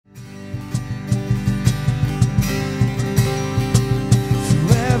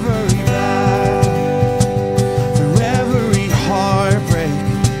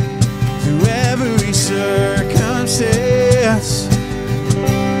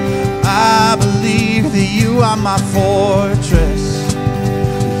that you are my fortress.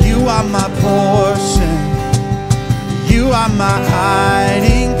 You are my portion. You are my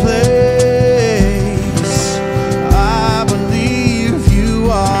hiding place. I believe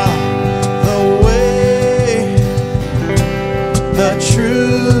you are the way, the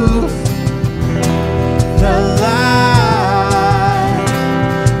truth, the light.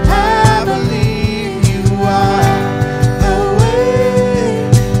 I believe you are the way,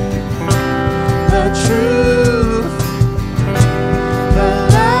 the truth, the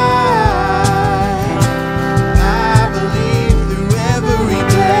light. I believe through every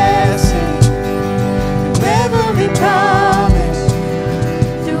blessing, through every promise,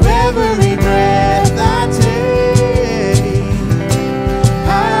 through every breath I take.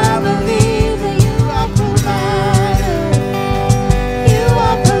 I believe that you are provider, you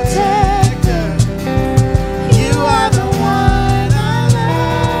are protector, you are the one I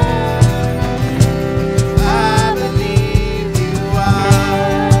love. I believe you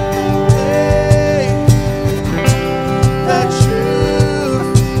are the way, the truth,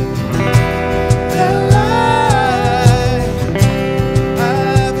 the light. I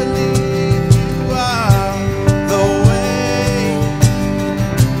believe you are the way,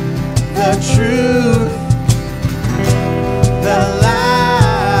 the truth, the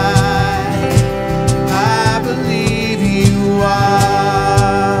light. I believe you are.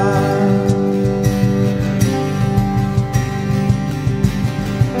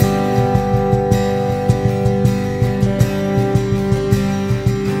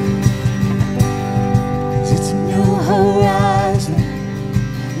 It's a new horizon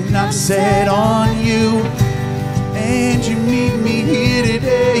when I'm set on you, and you meet me here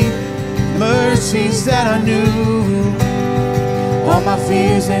today. Mercies that I knew, all my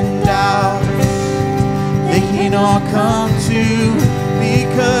fears and doubts, they can all come to,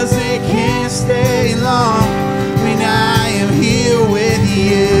 because they can't stay long when I am here with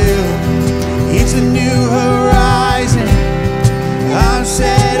you. It's a new horizon, I'm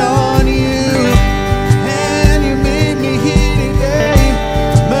set on you, and you made me here today.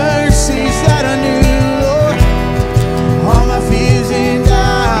 Mercies that I knew, Lord, all my fears and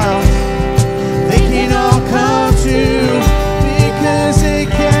doubts, they can all come true, because they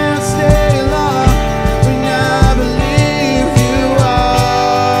can't stay long when I believe you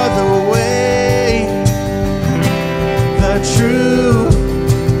are the way, the truth,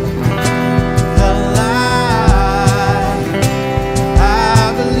 the light. I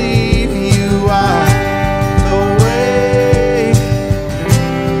believe you are the way,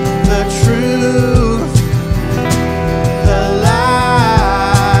 the truth, the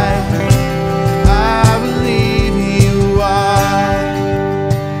light. I believe you are.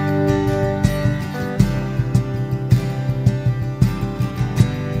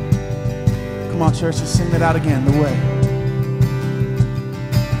 Come on, church, let's sing that out again. The way.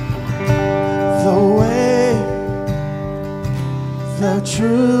 The way, the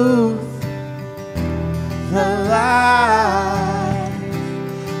truth, the light.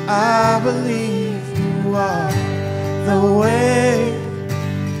 I believe you are the way,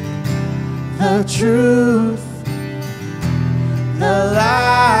 the truth, the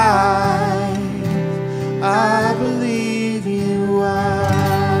light. I believe you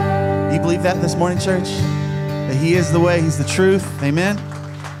are. You believe that this morning, church? That He is the way, He's the truth. Amen.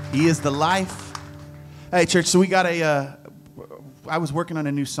 He is the life. Hey, church, so we got I was working on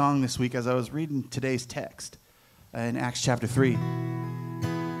a new song this week as I was reading today's text in Acts chapter 3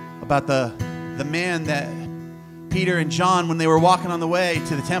 about the man that Peter and John, when they were walking on the way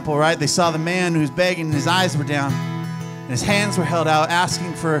to the temple, right? They saw the man who was begging and his eyes were down and his hands were held out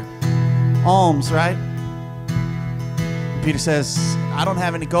asking for alms, right? And Peter says, I don't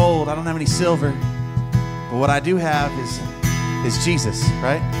have any gold, I don't have any silver, but what I do have is Jesus,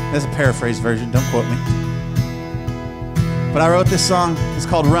 right? That's a paraphrased version, don't quote me. But I wrote this song, it's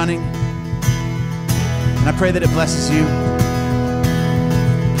called Running, and I pray that it blesses you.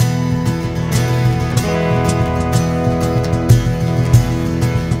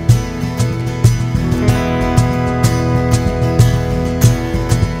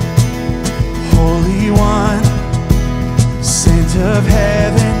 Holy One, sent of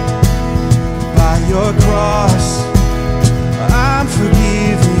heaven, by your cross I'm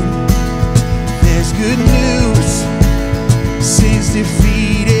forgiven. There's good news, sin's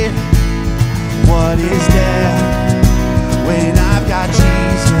defeated. What is death when I've got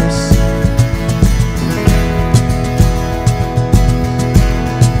Jesus?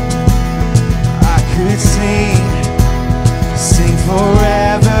 I could sing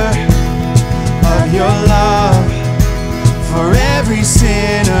forever of your love for every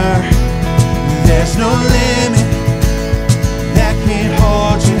sinner. There's no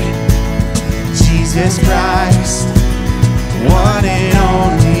Jesus Christ, one and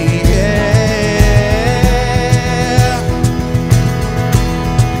only, yeah.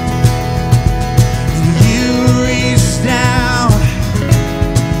 And you reached down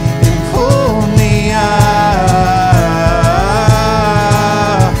and pulled me up,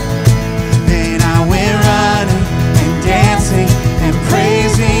 and I went running and dancing and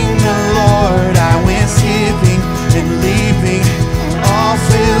praising the Lord. I went skipping and leaping, all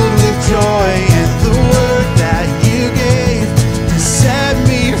filled with joy, and the word that you gave to set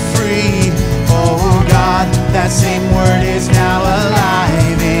me free. Oh God, that same word is now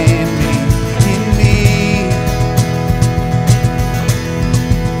alive in me, in me.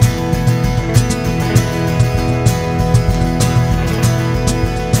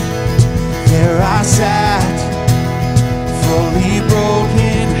 There I sat, fully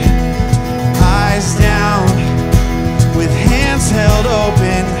broken, eyes down, with hands held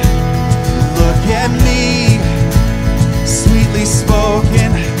open. Look at me, sweetly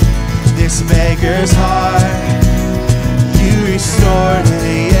spoken, this beggar's heart you restored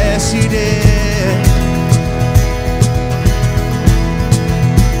it, yes you did.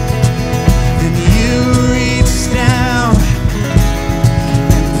 Then you reached down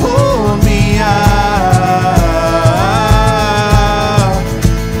and pulled me up,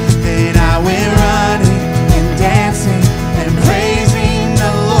 and I went running and dancing and praising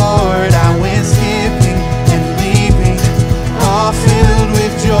the Lord. I went skipping and leaping, all filled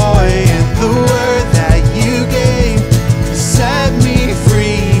with joy, and the word that you gave to set me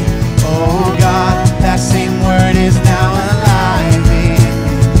free. Oh God, that same word is now alive in me,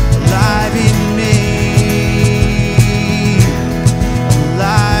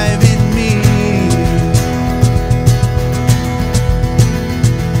 alive in me.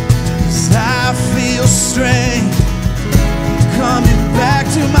 'Cause I feel strength coming back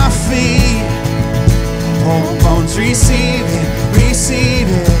to my feet. Oh, bones receive it, receive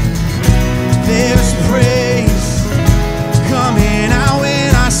it. There's praise coming out when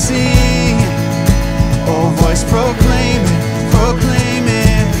I sing. Oh, voice proclaim it, proclaim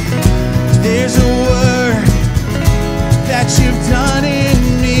it. There's a word that you've done in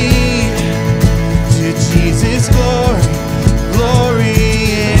me. To Jesus glory, glory,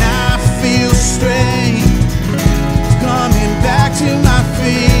 and I feel strength coming back to my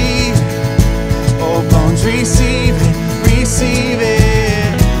feet. Oh, bones receive it, receive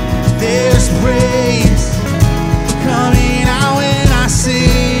it. There's praise coming out when I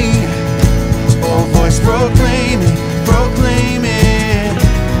sing. Oh, voice proclaim it, proclaim it.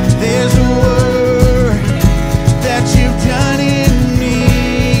 There's a word that you've done in me.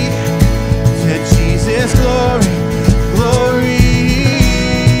 To Jesus glory, glory.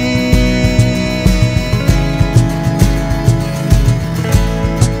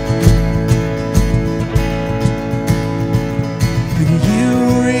 And you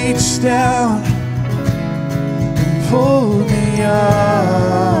reached down and pulled me up,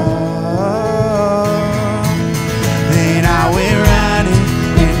 then I went running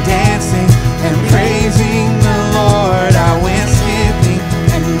and dancing and praising the Lord. I went skipping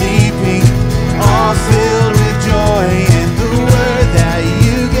and leaping, all filled with joy, and the word that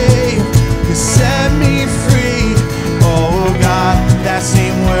you gave to set me free. Oh God, that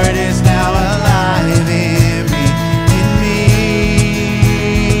same word is now alive in me, in me.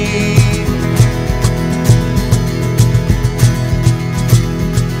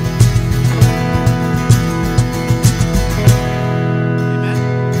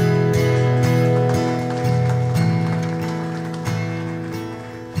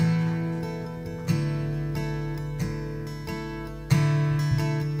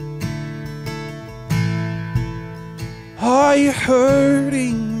 Are you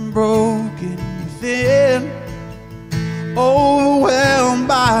hurting, broken within, overwhelmed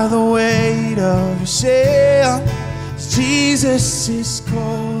by the weight of your sin? Jesus is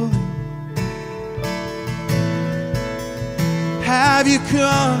calling. Have you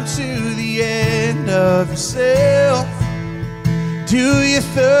come to the end of yourself? Do you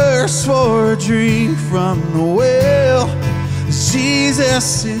thirst for a drink from the well?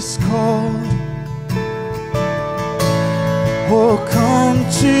 Jesus is calling. Oh, come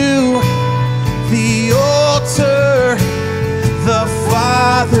to the altar. The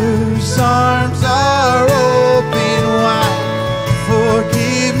Father's arms are open wide.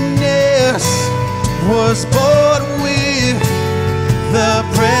 Forgiveness was bought with the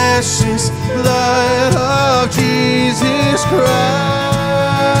precious blood of Jesus Christ.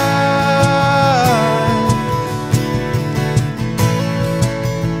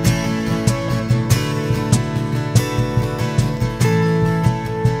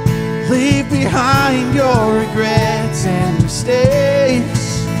 Leave behind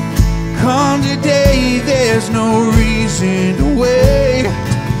mistakes. Come today, there's no reason to wait.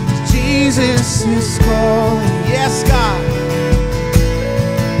 Jesus is calling, yes, God.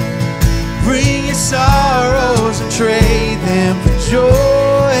 Bring your sorrows and trade them for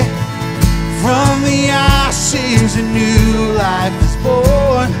joy. From the ashes, a new life is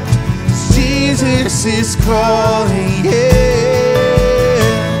born. Jesus is calling, yeah.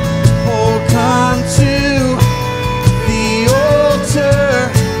 Oh, come to the altar.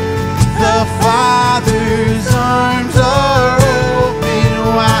 The Father's arms are open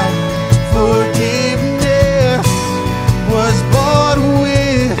wide. Forgiveness was bought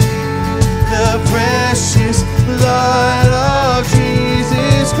with the precious blood of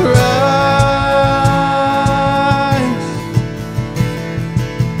Jesus Christ.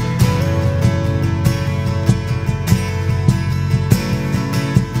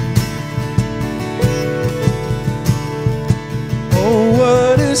 Oh,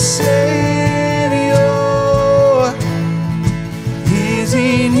 what a Savior!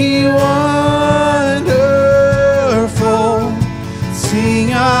 Isn't He wonderful? Sing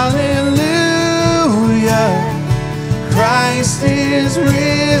hallelujah! Christ is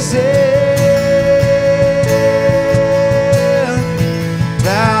risen.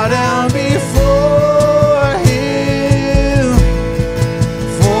 Bow down before Him,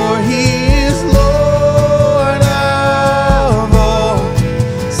 for He is Lord of all.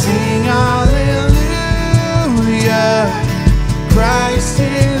 Sing hallelujah! Christ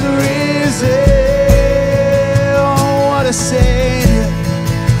is risen. Oh, what a Savior!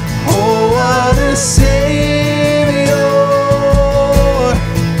 Oh, what a Savior!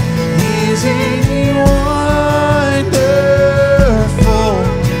 Isn't He wonderful?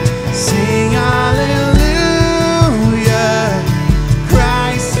 Sing hallelujah!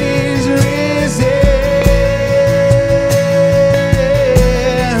 Christ is risen.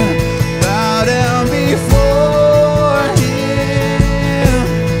 Bow down before Him,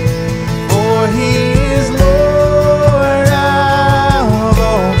 for He is Lord of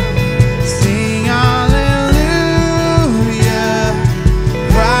all. Sing hallelujah!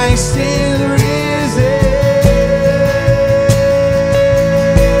 Christ is risen.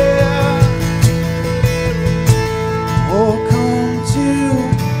 Oh, come to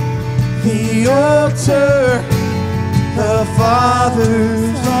the altar. The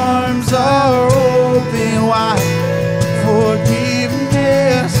Father's arms are open wide.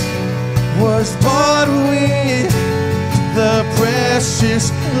 Forgiveness was bought with the precious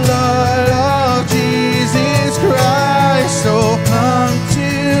blood of Jesus Christ. So come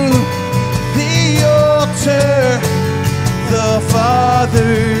to the altar. The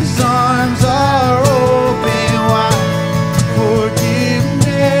Father's arms are open wide.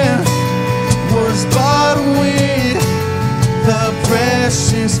 Forgiveness was bought with the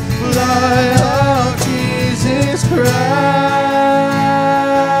precious blood of Jesus Christ.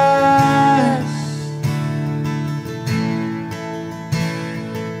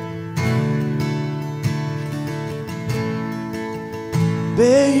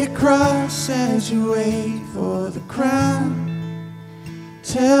 Bear your cross as you wait for the crown.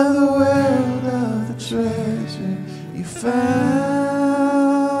 Tell the world of the treasure you found.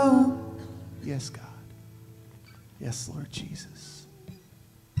 Yes, God. Yes, Lord Jesus.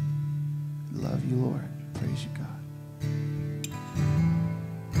 Love you, Lord. Praise you, God.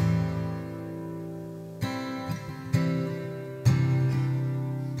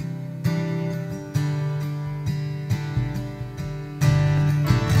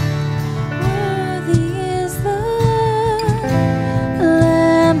 Worthy is the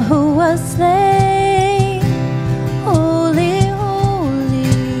Lamb who was slain. Holy, holy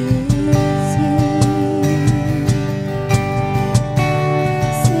is He.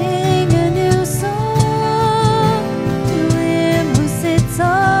 Sing a new song to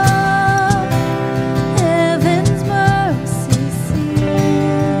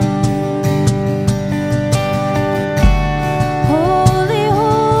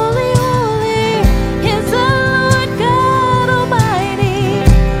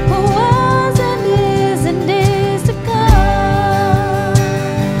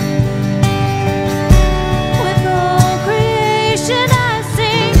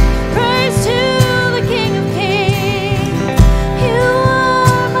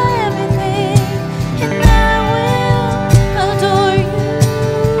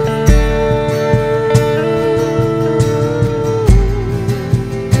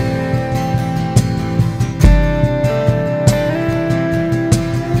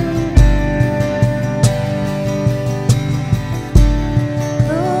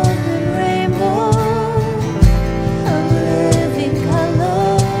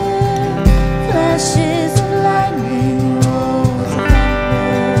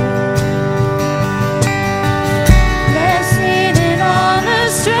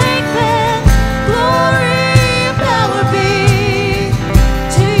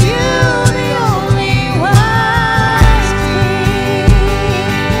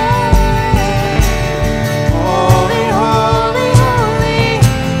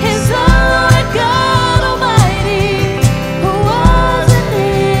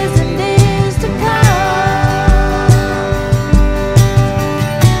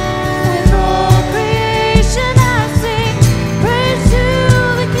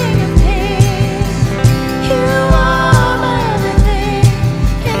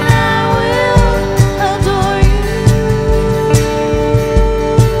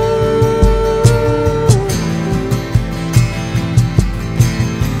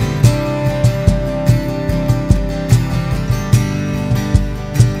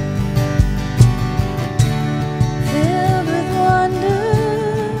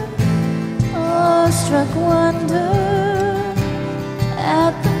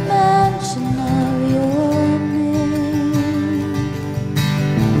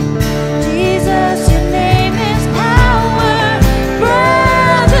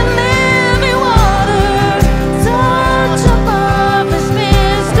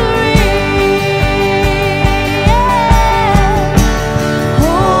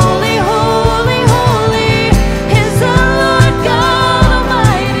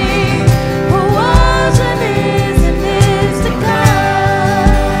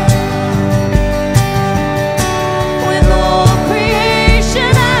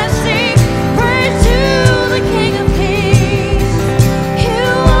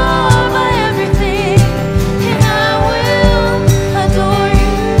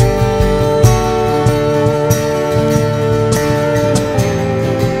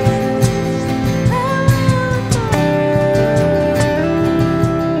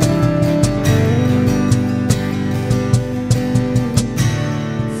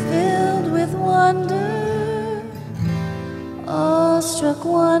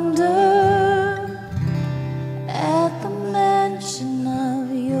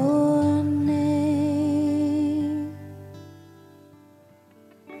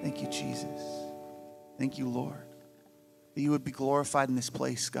thank you, Lord, that you would be glorified in this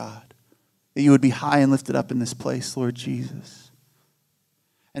place, God. That you would be high and lifted up in this place, Lord Jesus.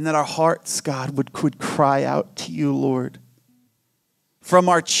 And that our hearts, God, would cry out to you, Lord. From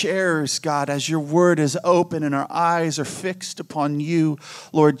our chairs, God, as your word is open and our eyes are fixed upon you,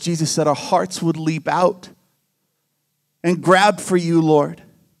 Lord Jesus, that our hearts would leap out and grab for you, Lord.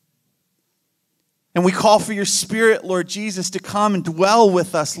 And we call for your Spirit, Lord Jesus, to come and dwell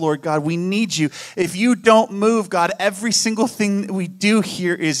with us, Lord God. We need you. If you don't move, God, every single thing that we do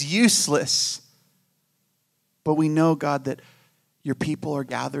here is useless. But we know, God, that your people are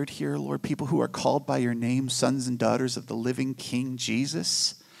gathered here, Lord, people who are called by your name, sons and daughters of the living King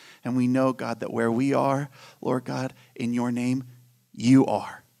Jesus. And we know, God, that where we are, Lord God, in your name, you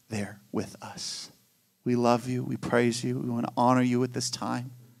are there with us. We love you. We praise you. We want to honor you at this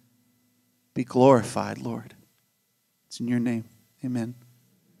time. Be glorified, Lord. It's in your name. Amen.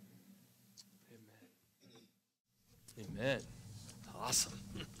 Amen. Awesome.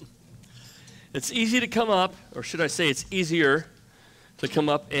 It's easy to come up, or should I say it's easier to come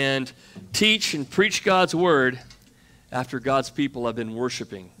up and teach and preach God's word after God's people have been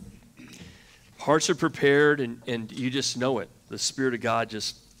worshiping. Hearts are prepared, and you just know it. The Spirit of God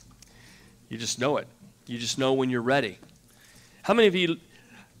you just know it. You just know when you're ready. How many of you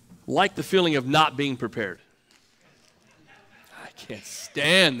like the feeling of not being prepared? I can't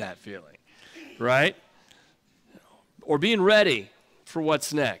stand that feeling, right? Or being ready for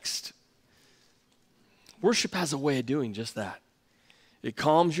what's next. Worship has a way of doing just that. It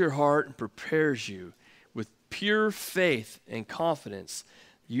calms your heart and prepares you with pure faith and confidence.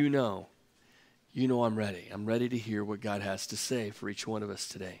 You know I'm ready. I'm ready to hear what God has to say for each one of us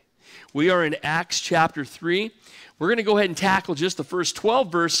today. We are in Acts chapter 3. We're going to go ahead and tackle just the first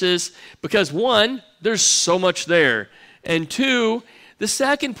 12 verses because, one, there's so much there. And two, the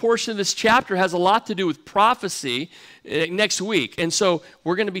second portion of this chapter has a lot to do with prophecy next week. And so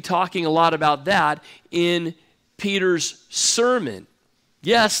we're going to be talking a lot about that in Peter's sermon.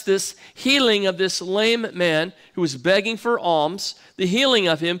 Yes, this healing of this lame man who was begging for alms, the healing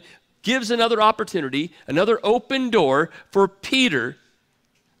of him gives another opportunity, another open door for Peter,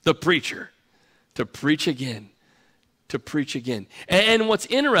 the preacher, to preach again. To preach again. And what's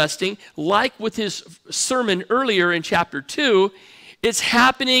interesting, like with his sermon earlier in chapter 2, it's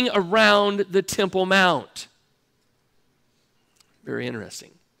happening around the Temple Mount. Very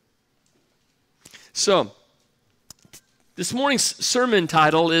interesting. So, this morning's sermon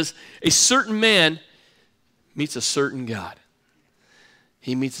title is A Certain Man Meets a Certain God.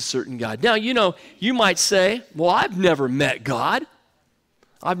 He meets a certain God. Now, you might say, well, I've never met God.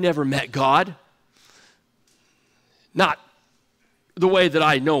 I've never met God. Not the way that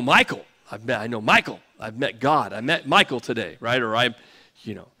I know Michael. I know Michael. I've met God. I met Michael today, right? Or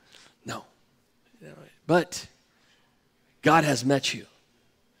no. But God has met you.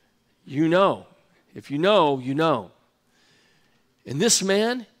 You know. If you know, you know. And this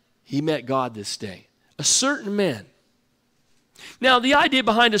man, he met God this day. A certain man. Now, the idea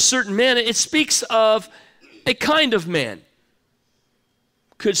behind a certain man, it speaks of a kind of man.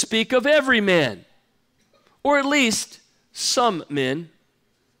 Could speak of every man, or at least some men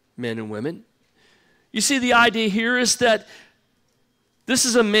and women. You see, the idea here is that this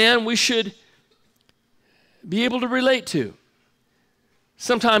is a man we should be able to relate to.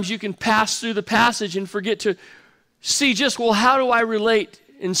 Sometimes you can pass through the passage and forget to see just, well, how do I relate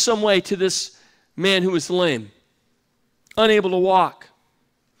in some way to this man who is lame, unable to walk?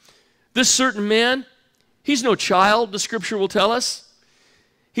 This certain man, he's no child, the scripture will tell us.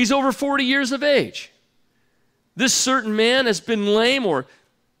 He's over 40 years of age. This certain man has been lame or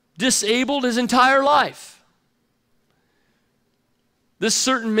disabled his entire life. This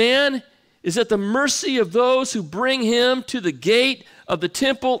certain man is at the mercy of those who bring him to the gate of the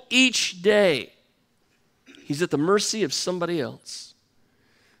temple each day. He's at the mercy of somebody else.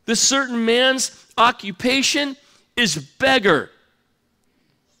 This certain man's occupation is beggar.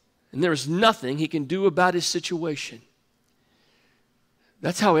 And there is nothing he can do about his situation.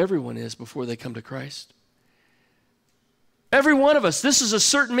 That's how everyone is before they come to Christ. Every one of us, this is a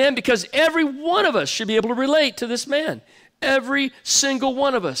certain man because every one of us should be able to relate to this man. Every single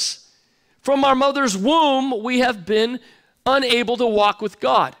one of us. From our mother's womb, we have been unable to walk with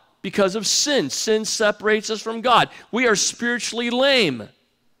God because of sin. Sin separates us from God. We are spiritually lame,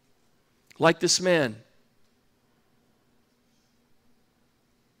 like this man.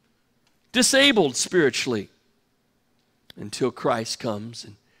 Disabled spiritually. Until Christ comes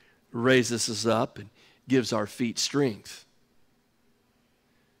and raises us up and gives our feet strength.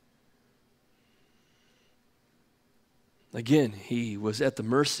 Again, he was at the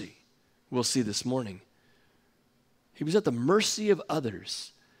mercy, we'll see this morning, He was at the mercy of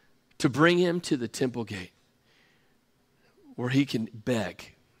others to bring him to the temple gate where he can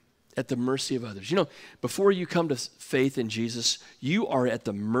beg at the mercy of others. You know, before you come to faith in Jesus, you are at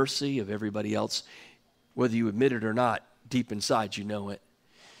the mercy of everybody else, whether you admit it or not. Deep inside, you know it.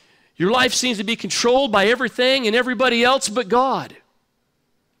 Your life seems to be controlled by everything and everybody else but God.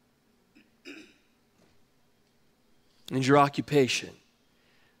 And your occupation,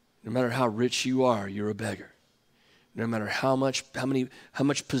 no matter how rich you are, you're a beggar. No matter how much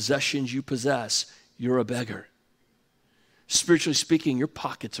possessions you possess, you're a beggar. Spiritually speaking, your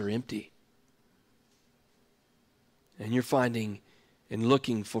pockets are empty. And you're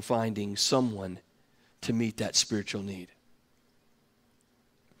looking for someone to meet that spiritual need.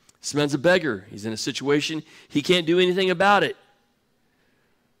 This man's a beggar. He's in a situation he can't do anything about it.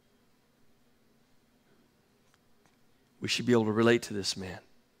 We should be able to relate to this man.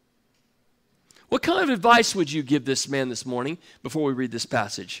 What kind of advice would you give this man this morning before we read this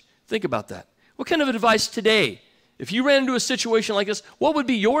passage? Think about that. What kind of advice today? If you ran into a situation like this, what would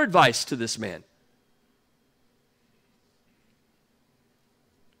be your advice to this man?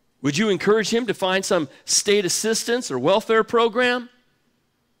 Would you encourage him to find some state assistance or welfare program?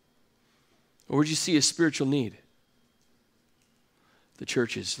 Or would you see a spiritual need? The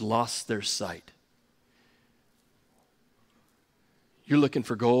church has lost their sight. You're looking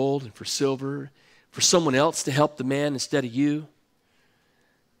for gold and for silver, for someone else to help the man instead of you.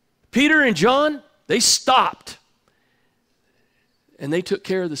 Peter and John, they stopped. And they took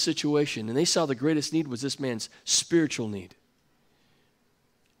care of the situation. And they saw the greatest need was this man's spiritual need.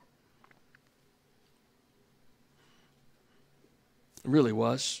 It really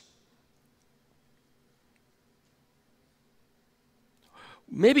was.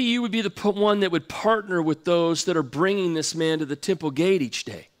 Maybe you would be the one that would partner with those that are bringing this man to the temple gate each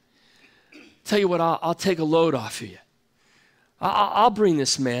day. Tell you what, I'll take a load off of you. I'll bring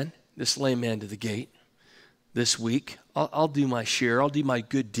this lame man to the gate this week. I'll do my share. I'll do my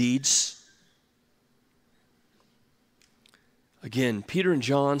good deeds. Again, Peter and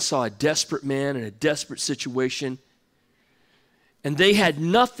John saw a desperate man in a desperate situation, and they had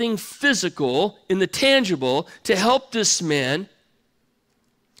nothing physical in the tangible to help this man.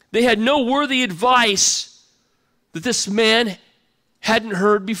 They had no worthy advice that this man hadn't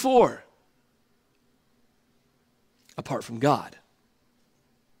heard before, apart from God.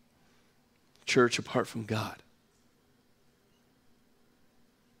 Church, apart from God.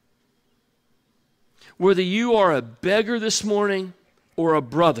 Whether you are a beggar this morning or a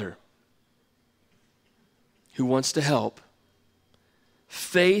brother who wants to help,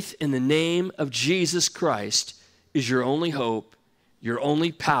 faith in the name of Jesus Christ is your only hope, your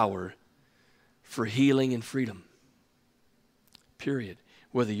only power for healing and freedom. Period.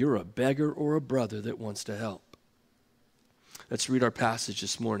 Whether you're a beggar or a brother that wants to help. Let's read our passage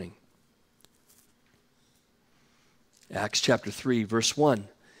this morning. Acts chapter 3, verse 1.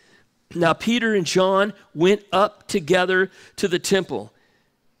 Now Peter and John went up together to the temple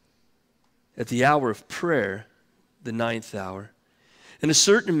at the hour of prayer, the 9th hour. And a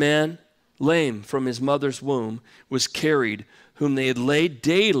certain man, lame from his mother's womb, was carried, whom they had laid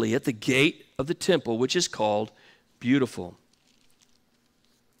daily at the gate of the temple, which is called Beautiful.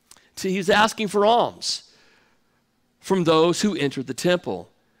 See, he's asking for alms from those who entered the temple,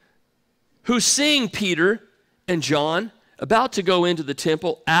 who, seeing Peter and John about to go into the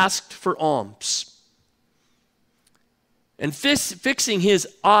temple, asked for alms. And fixing his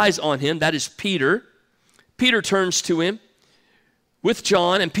eyes on him, that is Peter, Peter turns to him with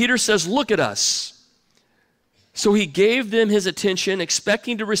John, and Peter says, "Look at us." So he gave them his attention,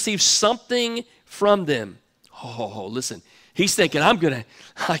 expecting to receive something from them. Oh, listen, he's thinking, all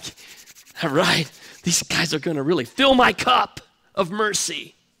right, these guys are going to really fill my cup of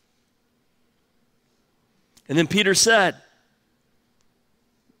mercy. And then Peter said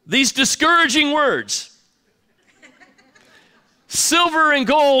these discouraging words: "Silver and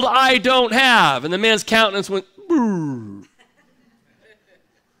gold I don't have." And the man's countenance went, "Boo."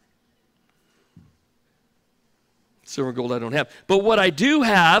 Silver and gold I don't have. But what I do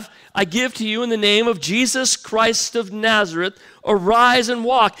have, I give to you in the name of Jesus Christ of Nazareth. Arise and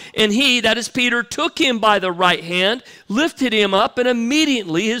walk. And he, that is Peter, took him by the right hand, lifted him up, and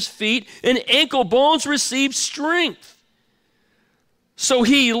immediately his feet and ankle bones received strength. So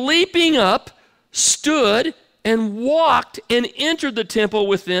he, leaping up, stood and walked and entered the temple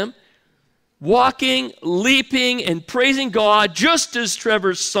with them, walking, leaping, and praising God, just as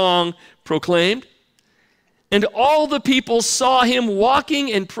Trevor's song proclaimed. And all the people saw him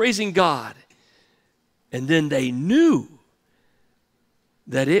walking and praising God. And then they knew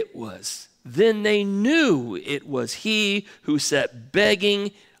that it was Then they knew it was he who sat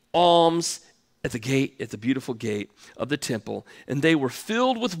begging alms at the gate, at the beautiful gate of the temple, and they were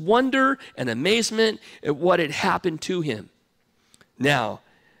filled with wonder and amazement at what had happened to him. Now,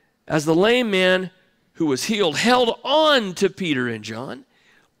 as the lame man who was healed held on to Peter and John,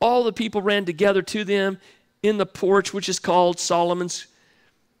 all the people ran together to them in the porch, which is called Solomon's,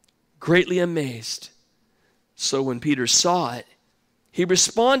 greatly amazed. So when Peter saw it, he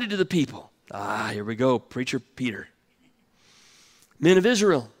responded to the people. Here we go, preacher Peter. Men of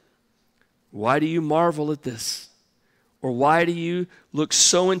Israel, why do you marvel at this? Or why do you look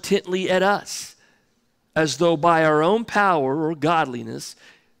so intently at us, as though by our own power or godliness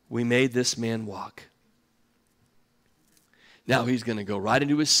we made this man walk? Now he's going to go right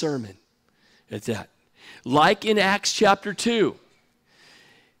into his sermon at that. Like in Acts chapter 2,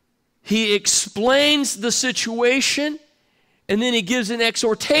 he explains the situation and then he gives an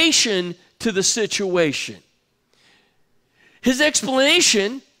exhortation to the situation. His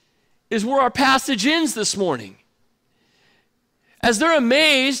explanation is where our passage ends this morning. As they're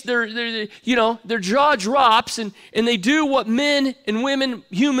amazed, their jaw drops and they do what men and women,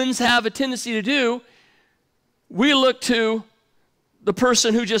 humans have a tendency to do. We look to the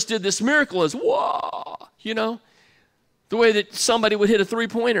person who just did this miracle as, whoa, the way that somebody would hit a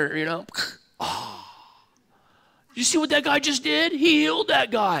three-pointer, Oh. Did you see what that guy just did? He healed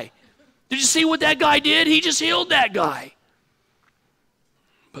that guy. Did you see what that guy did? He just healed that guy.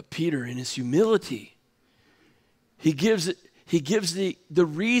 But Peter, in his humility, he gives the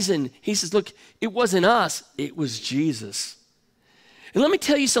reason. He says, look, it wasn't us, it was Jesus. And let me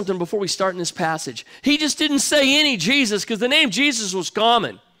tell you something before we start in this passage. He just didn't say any Jesus because the name Jesus was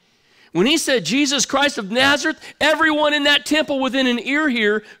common. When he said Jesus Christ of Nazareth, everyone in that temple within an ear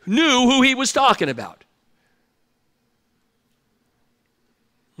here knew who he was talking about.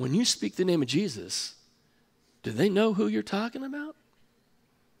 When you speak the name of Jesus, do they know who you're talking about?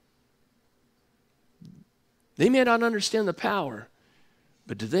 They may not understand the power,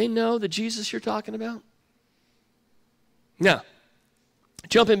 but do they know the Jesus you're talking about? Now,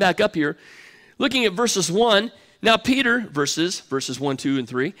 jumping back up here, looking at verses 1. Now Peter, verses 1, 2, and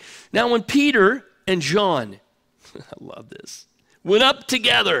 3. Now when Peter and John, I love this, went up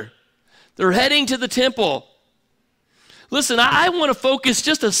together, they're heading to the temple. Listen, I want to focus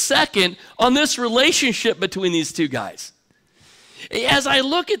just a second on this relationship between these two guys. As I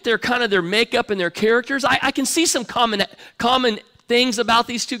look at their makeup and their characters, I can see some common things about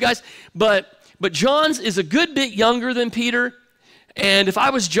these two guys, but John's is a good bit younger than Peter. And if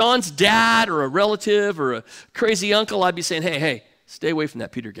I was John's dad or a relative or a crazy uncle, I'd be saying, hey, stay away from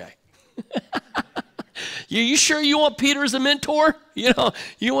that Peter guy. You sure you want Peter as a mentor? You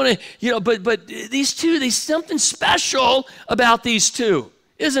want to, but these two, there's something special about these two,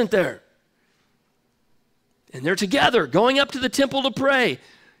 isn't there? And they're together, going up to the temple to pray.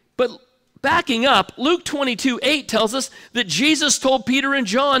 But backing up, Luke 22:8 tells us that Jesus told Peter and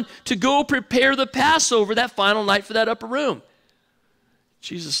John to go prepare the Passover that final night for that upper room.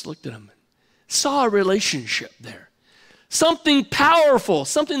 Jesus looked at them and saw a relationship there. Something powerful,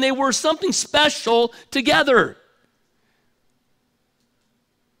 something special together.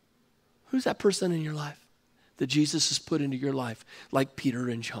 Who's that person in your life that Jesus has put into your life like Peter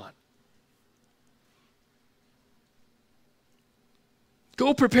and John?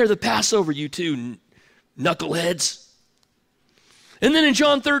 Go prepare the Passover, you two knuckleheads. And then in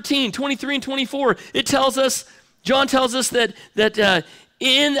John 13, 23 and 24, John tells us that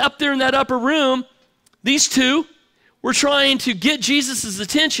up there in that upper room, these two were trying to get Jesus'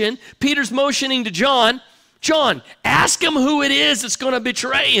 attention. Peter's motioning to John, ask him who it is that's going to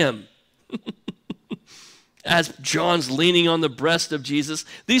betray him. As John's leaning on the breast of Jesus,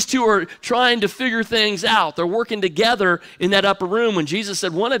 these two are trying to figure things out. They're working together in that upper room when Jesus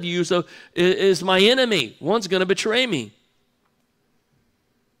said, one of you is my enemy. One's going to betray me.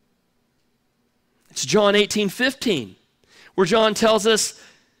 It's John 18:15, where John tells us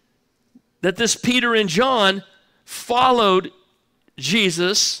that this Peter and John followed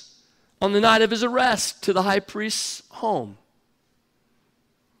Jesus on the night of his arrest to the high priest's home.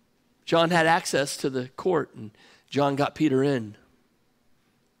 John had access to the court, and John got Peter in.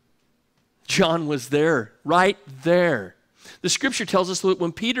 John was there, right there. The scripture tells us that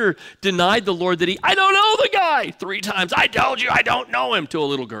when Peter denied the Lord I don't know the guy 3 times. I told you I don't know him, to a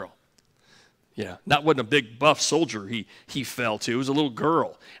little girl. Yeah, that wasn't a big buff soldier he fell to. It was a little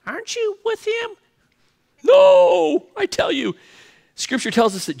girl. Aren't you with him? No, I tell you. Scripture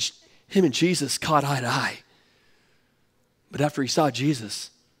tells us that him and Jesus caught eye to eye. But after he saw Jesus,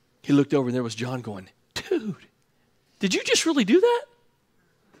 he looked over and there was John going, dude, did you just really do that?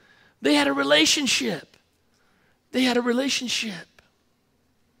 They had a relationship. They had a relationship.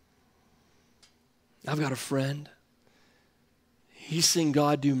 I've got a friend. He's seen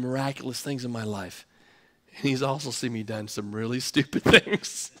God do miraculous things in my life. And he's also seen me done some really stupid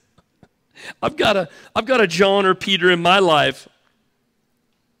things. I've got a John or Peter in my life.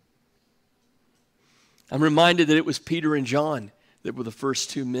 I'm reminded that it was Peter and John that were the first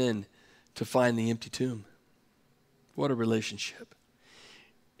two men to find the empty tomb. What a relationship.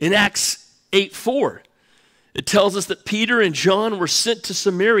 In Acts 8:4, it tells us that Peter and John were sent to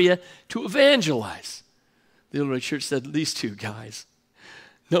Samaria to evangelize. The early church said, these two guys,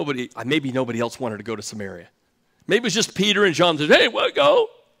 maybe nobody else wanted to go to Samaria. Maybe it was just Peter and John said, hey, we'll go.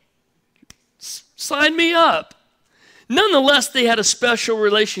 Sign me up. Nonetheless, they had a special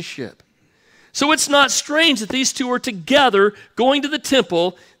relationship. So it's not strange that these two are together going to the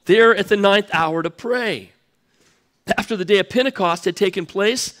temple there at the 9th hour to pray. After the day of Pentecost had taken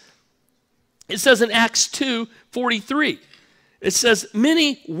place, it says in Acts 2:43, it says,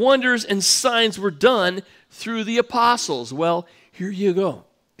 many wonders and signs were done through the apostles. Well, here you go.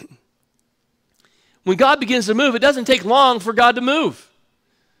 When God begins to move, it doesn't take long for God to move.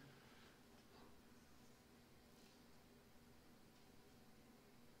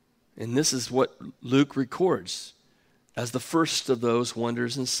 And this is what Luke records as the first of those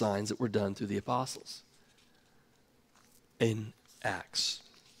wonders and signs that were done through the apostles in Acts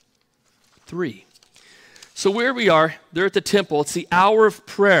 3. So where we are, they're at the temple. It's the hour of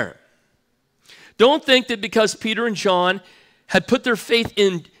prayer. Don't think that because Peter and John had put their faith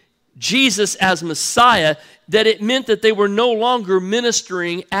in Jesus as Messiah, that it meant that they were no longer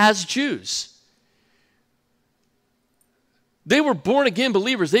ministering as Jews. They were born-again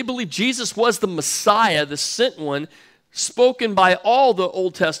believers. They believed Jesus was the Messiah, the sent one, spoken by all the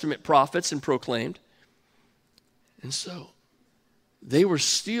Old Testament prophets and proclaimed. And so, they were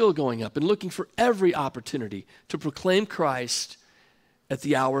still going up and looking for every opportunity to proclaim Christ at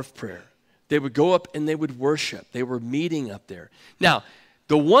the hour of prayer. They would go up and they would worship. They were meeting up there. Now,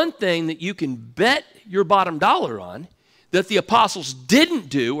 the one thing that you can bet your bottom dollar on that the apostles didn't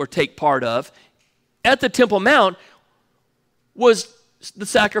do or take part of at the Temple Mount was the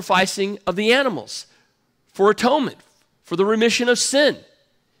sacrificing of the animals for atonement, for the remission of sin.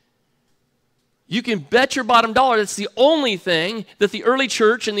 You can bet your bottom dollar that's the only thing that the early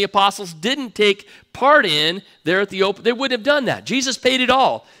church and the apostles didn't take part in there at the open. They wouldn't have done that. Jesus paid it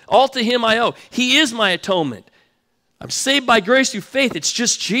all. All to him I owe. He is my atonement. I'm saved by grace through faith. It's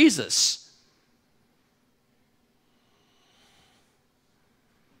just Jesus.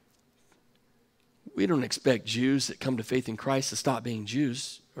 We don't expect Jews that come to faith in Christ to stop being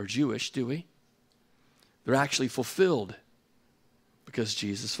Jews or Jewish, do we? They're actually fulfilled because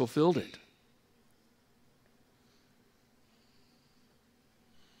Jesus fulfilled it.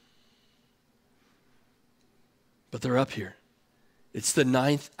 But they're up here. It's the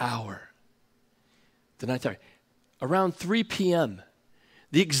 9th hour. The 9th hour. Around 3 p.m.,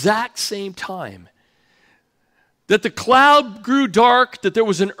 the exact same time that the cloud grew dark, that there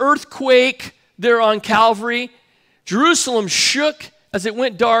was an earthquake there on Calvary, Jerusalem shook as it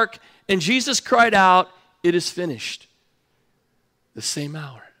went dark, and Jesus cried out, "It is finished." The same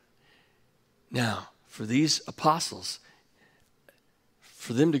hour. Now, for these apostles,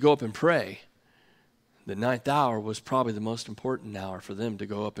 for them to go up and pray, the 9th hour was probably the most important hour for them to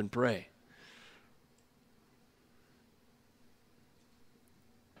go up and pray.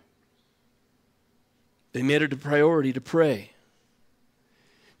 They made it a priority to pray.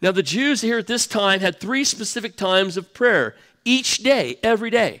 Now, the Jews here at this time had 3 specific times of prayer each day,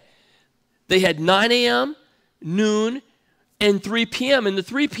 every day. They had 9 a.m., noon, and 3 p.m. And the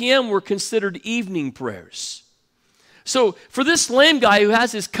 3 p.m. were considered evening prayers. So for this lame guy who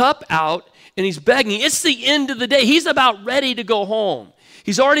has his cup out and he's begging, it's the end of the day. He's about ready to go home.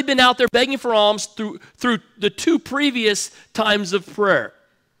 He's already been out there begging for alms through the 2 previous times of prayer.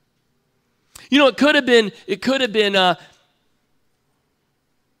 You know, it could have been a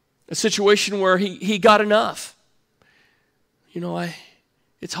situation where he got enough. You know,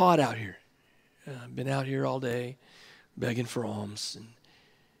 it's hot out here. I've been out here all day begging for alms, and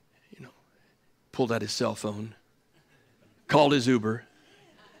pulled out his cell phone, called his Uber.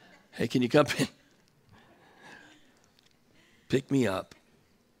 Hey, can you come in? Pick me up.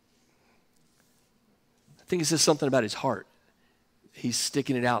 I think it says something about his heart. He's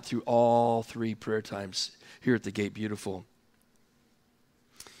sticking it out through all 3 prayer times here at the Gate Beautiful.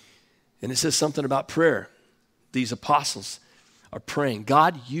 And it says something about prayer. These apostles are praying.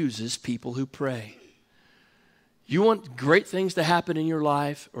 God uses people who pray. You want great things to happen in your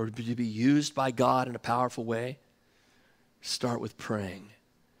life or to be used by God in a powerful way? Start with praying.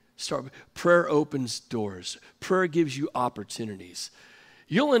 Prayer opens doors. Prayer gives you opportunities.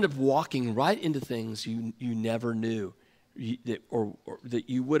 You'll end up walking right into things you never knew or that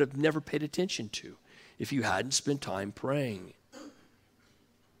you would have never paid attention to if you hadn't spent time praying.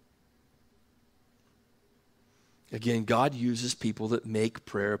 Again, God uses people that make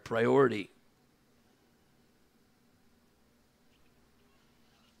prayer a priority.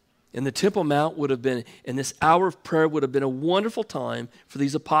 And the Temple Mount would have been, and this hour of prayer would have been a wonderful time for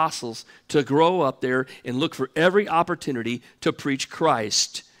these apostles to grow up there and look for every opportunity to preach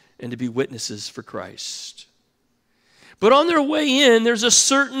Christ and to be witnesses for Christ. But on their way in, there's a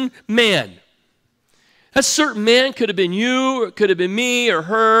certain man. That certain man could have been you, or it could have been me, or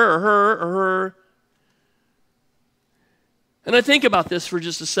her, or her, or her. And I think about this for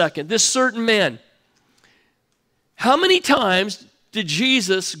just a second. This certain man. How many times did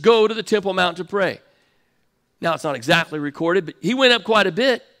Jesus go to the Temple Mount to pray? Now, it's not exactly recorded, but he went up quite a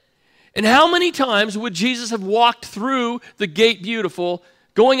bit. And how many times would Jesus have walked through the gate beautiful,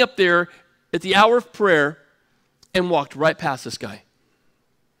 going up there at the hour of prayer, and walked right past this guy?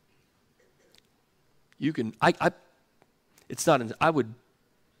 You can, it's not, I'm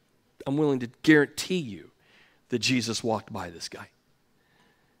willing to guarantee you that Jesus walked by this guy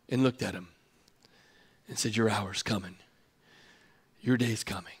and looked at him and said, your hour's coming. Your day's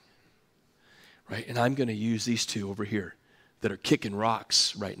coming, right? And I'm going to use these two over here that are kicking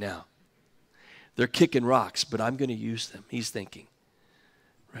rocks right now. They're kicking rocks, but I'm going to use them. He's thinking,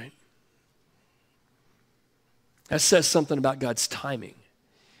 right? That says something about God's timing.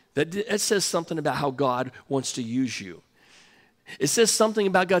 That says something about how God wants to use you. It says something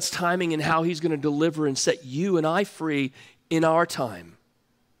about God's timing and how he's going to deliver and set you and I free in our time,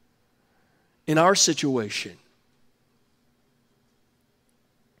 in our situation.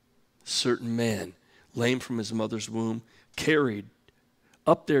 Certain man, lame from his mother's womb, carried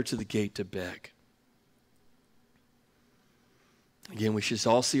up there to the gate to beg. Again, we should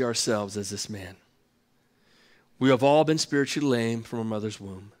all see ourselves as this man. We have all been spiritually lame from our mother's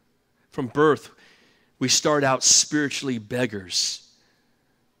womb. From birth, we start out spiritually beggars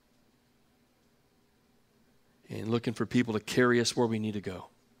and looking for people to carry us where we need to go.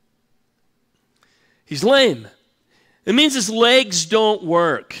 He's lame. It means his legs don't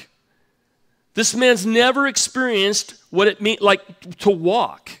work. This man's never experienced what it means like to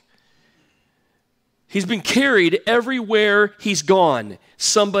walk. He's been carried everywhere he's gone.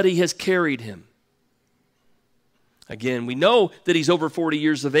 Somebody has carried him. Again, we know that he's over 40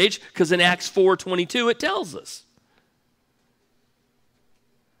 years of age because in Acts 4:22 it tells us.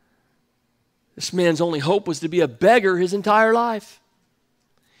 This man's only hope was to be a beggar his entire life.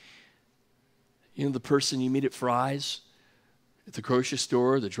 You know the person you meet at Fry's, at the grocery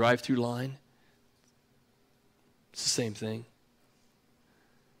store, the drive-through line? It's the same thing.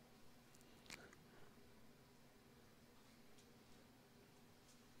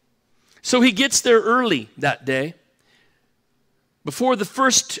 So he gets there early that day. Before the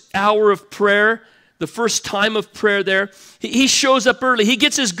first hour of prayer, the first time of prayer there, he shows up early. He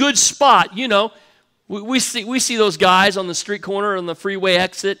gets his good spot. You know, we see those guys on the street corner on the freeway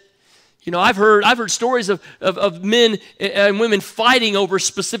exit. You know, I've heard stories of men and women fighting over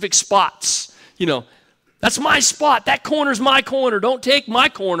specific spots. You know, that's my spot. That corner's my corner. Don't take my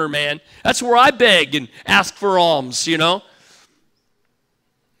corner, man. That's where I beg and ask for alms, you know.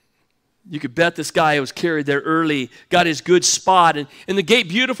 You could bet this guy was carried there early, got his good spot, and the gate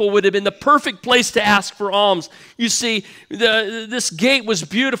beautiful would have been the perfect place to ask for alms. You see, this gate was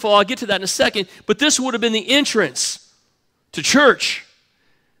beautiful. I'll get to that in a second, but this would have been the entrance to church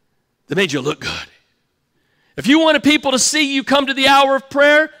that made you look good. If you wanted people to see you come to the hour of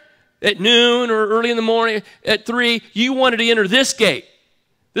prayer at noon or early in the morning at 3, you wanted to enter this gate.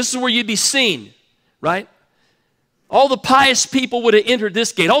 This is where you'd be seen, right? All the pious people would have entered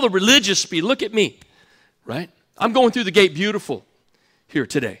this gate. All the religious people, look at me, right? I'm going through the gate beautiful here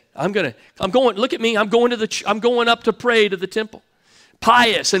today. Look at me. I'm going up to pray to the temple.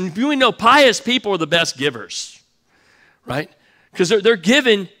 Pious, and we know pious people are the best givers, right? Because they're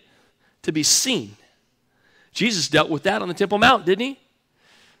given to be seen. Jesus dealt with that on the Temple Mount, didn't he?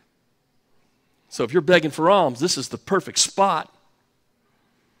 So if you're begging for alms, this is the perfect spot.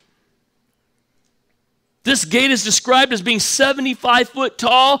 This gate is described as being 75 foot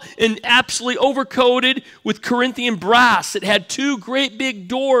tall and absolutely overcoated with Corinthian brass. It had 2 great big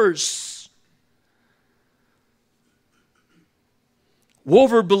doors.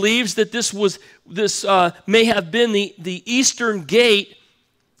 Wolver believes that this may have been the eastern gate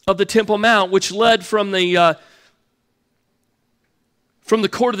of the Temple Mount, which led from the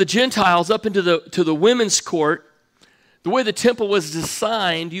court of the Gentiles up into the women's court. The way the temple was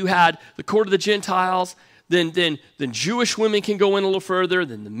designed, you had the court of the Gentiles, then Jewish women can go in a little further,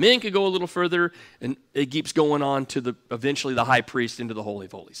 then the men can go a little further, and it keeps going on to eventually the high priest into the Holy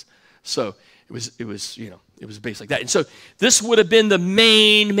of Holies. So it was based like that. And so this would have been the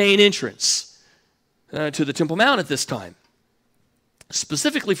main entrance to the Temple Mount at this time,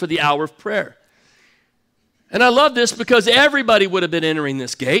 specifically for the hour of prayer. And I love this because everybody would have been entering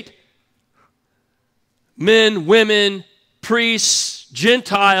this gate. Men, women, priests,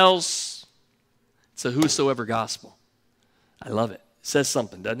 Gentiles. It's a whosoever gospel. I love it. It says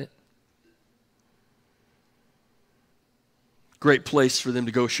something, doesn't it? Great place for them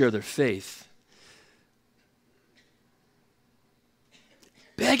to go share their faith.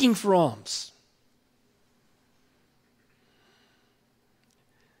 Begging for alms.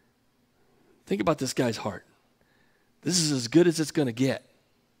 Think about this guy's heart. This is as good as it's going to get.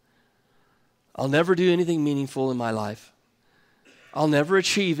 I'll never do anything meaningful in my life. I'll never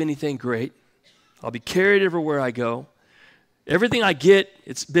achieve anything great. I'll be carried everywhere I go. Everything I get,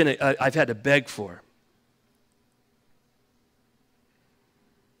 I've had to beg for.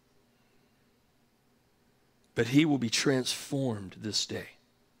 But he will be transformed this day.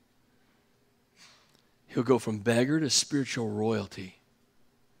 He'll go from beggar to spiritual royalty.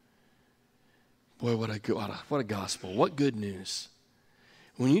 Boy, what a gospel. What good news.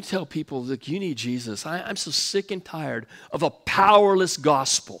 When you tell people, look, you need Jesus, I'm so sick and tired of a powerless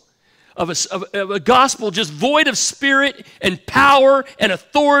gospel, of a gospel just void of spirit and power and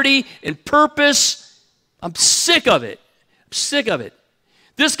authority and purpose. I'm sick of it. I'm sick of it.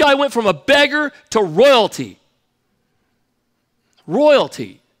 This guy went from a beggar to royalty.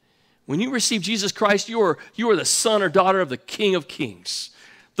 Royalty. When you receive Jesus Christ, you are the son or daughter of the King of Kings,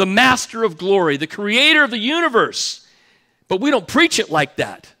 the Master of glory, the creator of the universe. But we don't preach it like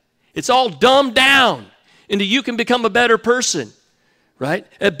that. It's all dumbed down into you can become a better person, right?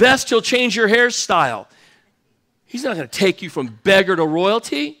 At best, he'll change your hairstyle. He's not going to take you from beggar to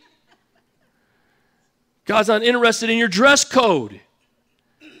royalty. God's not interested in your dress code.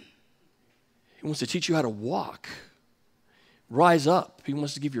 He wants to teach you how to walk. Rise up. He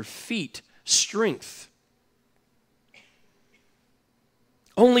wants to give your feet strength.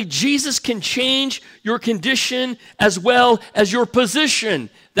 Only Jesus can change your condition as well as your position.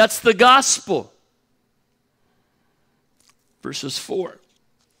 That's the gospel. Verses 4.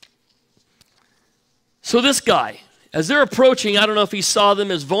 So this guy, as they're approaching, I don't know if he saw them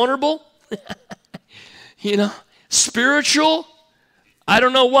as vulnerable, spiritual, I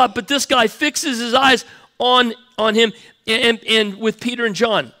don't know what, but this guy fixes his eyes on him and with Peter and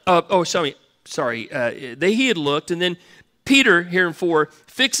John. He had looked, and then Peter, here in 4,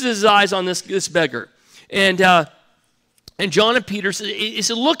 fixes his eyes on this beggar. And John and Peter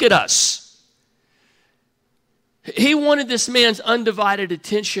said, look at us. He wanted this man's undivided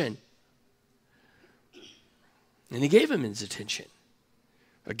attention. And he gave him his attention.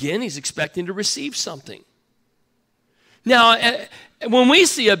 Again, he's expecting to receive something. Now, when we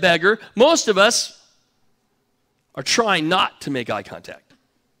see a beggar, most of us are trying not to make eye contact.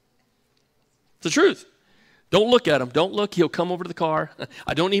 It's the truth. Don't look at him. Don't look. He'll come over to the car.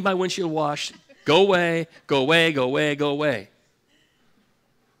 I don't need my windshield washed. Go away, go away, go away, go away.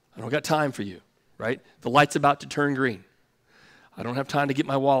 I don't got time for you, right? The light's about to turn green. I don't have time to get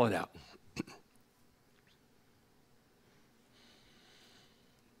my wallet out.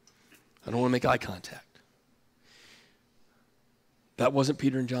 I don't want to make eye contact. That wasn't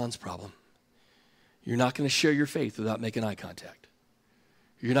Peter and John's problem. You're not going to share your faith without making eye contact.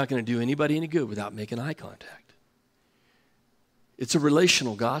 You're not going to do anybody any good without making eye contact. It's a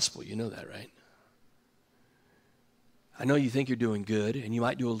relational gospel. You know that, right? I know you think you're doing good, and you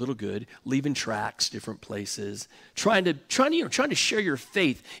might do a little good, leaving tracts different places, trying to share your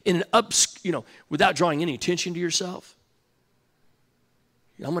faith in an without drawing any attention to yourself.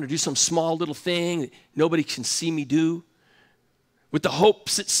 I'm going to do some small little thing that nobody can see me do, with the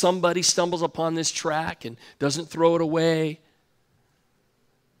hopes that somebody stumbles upon this tract and doesn't throw it away.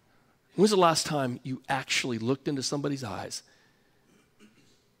 When was the last time you actually looked into somebody's eyes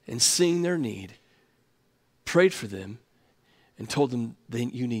and seeing their need, prayed for them, and told them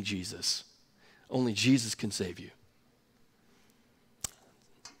you need Jesus? Only Jesus can save you.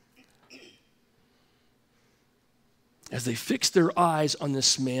 As they fixed their eyes on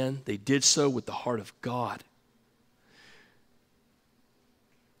this man, they did so with the heart of God.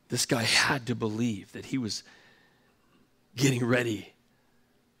 This guy had to believe that he was getting ready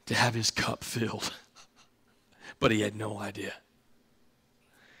to have his cup filled, but he had no idea.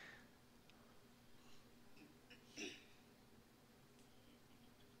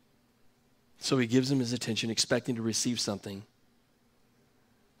 So he gives him his attention, expecting to receive something.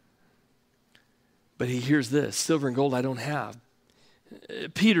 But he hears this, silver and gold I don't have.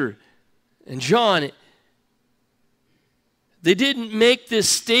 Peter and John, they didn't make this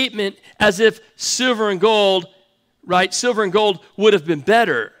statement as if silver and gold, right? Silver and gold would have been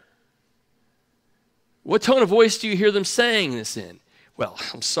better. What tone of voice do you hear them saying this in? Well,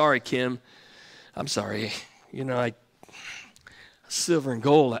 I'm sorry, Kim. I'm sorry. Silver and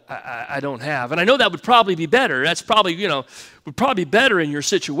gold I don't have. And I know that would probably be better. That's probably, would probably be better in your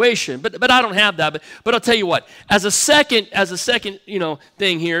situation. But I don't have that. But I'll tell you what, as a second,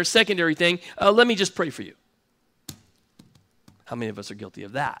 thing here, secondary thing, let me just pray for you. How many of us are guilty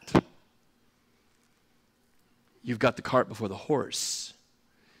of that? You've got the cart before the horse.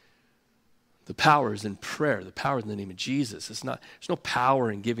 The power is in prayer. The power is in the name of Jesus. There's no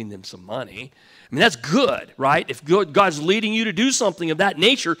power in giving them some money. I mean, that's good, right? If God's leading you to do something of that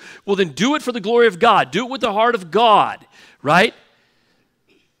nature, well, then do it for the glory of God. Do it with the heart of God, right?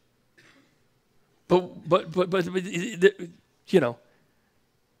 But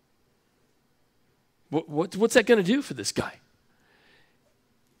what's that going to do for this guy?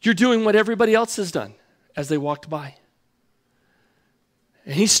 You're doing what everybody else has done as they walked by.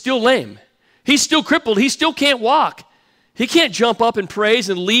 And he's still lame. He's still crippled. He still can't walk. He can't jump up and praise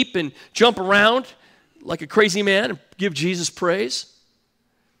and leap and jump around like a crazy man and give Jesus praise.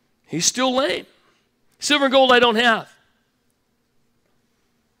 He's still lame. Silver and gold I don't have.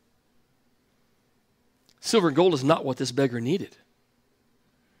 Silver and gold is not what this beggar needed.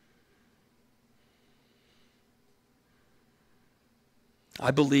 I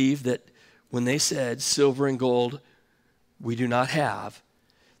believe that when they said silver and gold we do not have,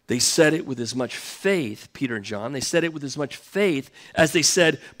 they said it with as much faith, Peter and John, they said it with as much faith as they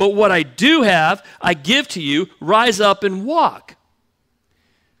said, but what I do have, I give to you, rise up and walk.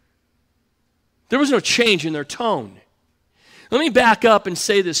 There was no change in their tone. Let me back up and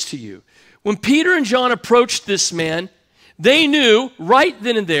say this to you. When Peter and John approached this man, they knew right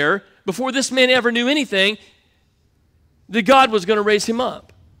then and there, before this man ever knew anything, that God was going to raise him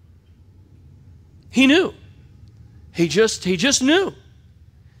up. He knew. He just knew.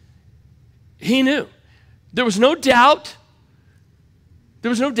 He knew. There was no doubt. There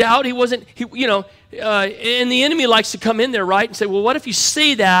was no doubt. He wasn't, and the enemy likes to come in there, right, and say, well, what if you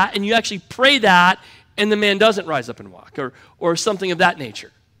say that and you actually pray that and the man doesn't rise up and walk or something of that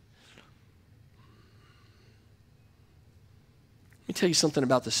nature? Let me tell you something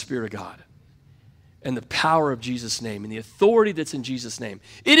about the Spirit of God and the power of Jesus' name and the authority that's in Jesus' name.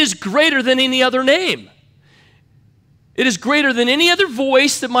 It is greater than any other name. It is greater than any other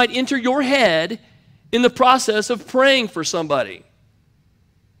voice that might enter your head in the process of praying for somebody.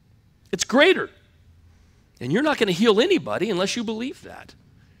 It's greater. And you're not going to heal anybody unless you believe that.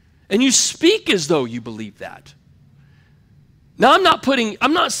 And you speak as though you believe that. Now, I'm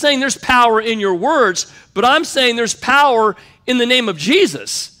not saying there's power in your words, but I'm saying there's power in the name of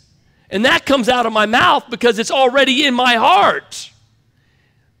Jesus. And that comes out of my mouth because it's already in my heart.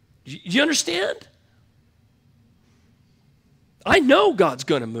 Do you understand? I know God's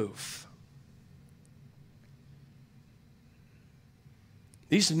going to move.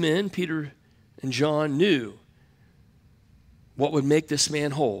 These men, Peter and John, knew what would make this man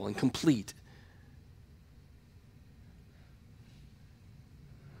whole and complete.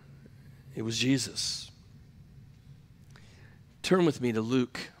 It was Jesus. Turn with me to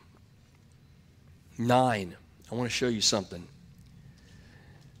Luke 9. I want to show you something.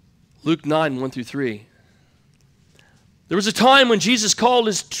 Luke 9, 1 through 3. There was a time when Jesus called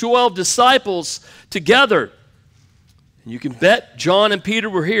his 12 disciples together. And you can bet John and Peter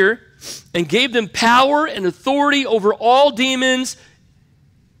were here, and gave them power and authority over all demons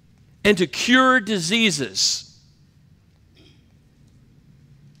and to cure diseases.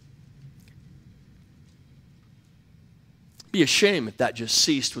 It'd be a shame if that just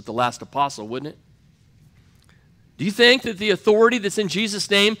ceased with the last apostle, wouldn't it? Do you think that the authority that's in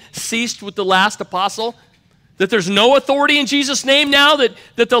Jesus' name ceased with the last apostle? That there's no authority in Jesus' name now that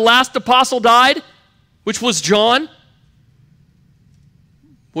the last apostle died, which was John?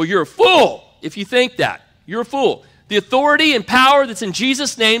 Well, you're a fool if you think that. You're a fool. The authority and power that's in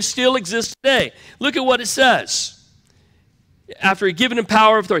Jesus' name still exists today. Look at what it says. After he given him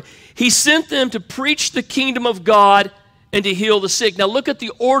power of authority, he sent them to preach the kingdom of God and to heal the sick. Now look at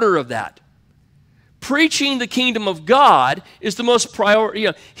the order of that. Preaching the kingdom of God is the most priority.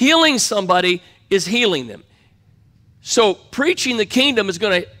 Healing somebody is healing them. So preaching the kingdom is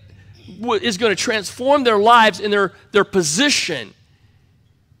going to transform their lives in their position.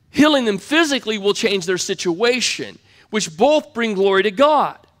 Healing them physically will change their situation, which both bring glory to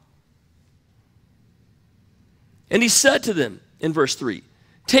God. And he said to them in verse 3,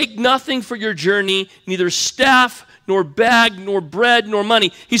 take nothing for your journey, neither staff, nor bag, nor bread, nor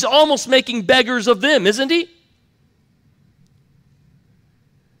money. He's almost making beggars of them, isn't he?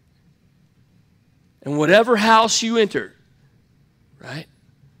 And whatever house you enter, right?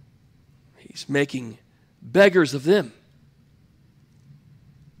 He's making beggars of them.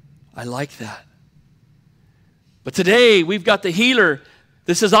 I like that. But today we've got the healer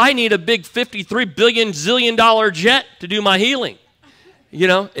that says, I need a big 53 billion zillion dollar jet to do my healing. You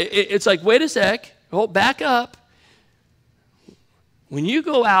know, it's like, wait a sec, hold back up. When you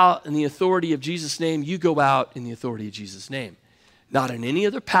go out in the authority of Jesus' name, you go out in the authority of Jesus' name. Not in any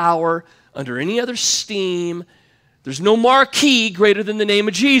other power, under any other steam. There's no marquee greater than the name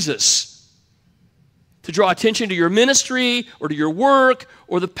of Jesus to draw attention to your ministry or to your work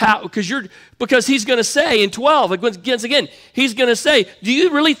or the power, because he's going to say in 12, again, he's going to say, do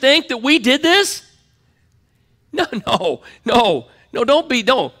you really think that we did this? No,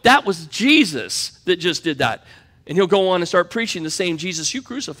 that was Jesus that just did that. And he'll go on and start preaching the same Jesus you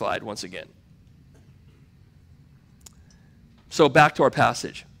crucified once again. So back to our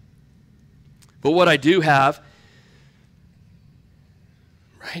passage. But what I do have,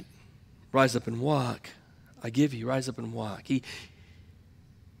 right? Rise up and walk. I give you, rise up and walk. He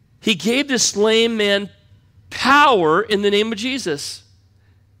gave this lame man power in the name of Jesus.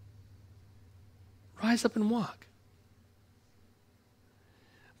 Rise up and walk.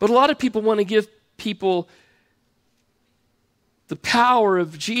 But a lot of people want to give people the power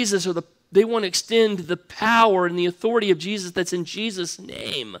of Jesus, or they want to extend the power and the authority of Jesus that's in Jesus'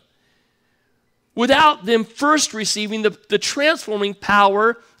 name, without them first receiving the transforming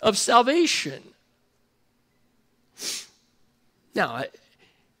power of salvation. Now,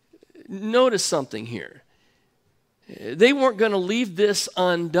 notice something here. They weren't going to leave this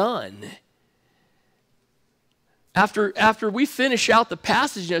undone. After we finish out the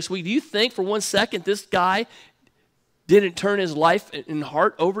passage next week, do you think for 1 second this guy didn't turn his life and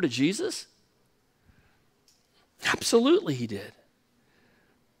heart over to Jesus? Absolutely he did.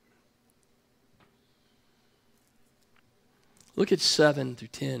 Look at 7 through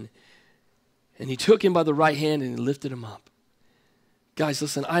 10. And he took him by the right hand and he lifted him up. Guys,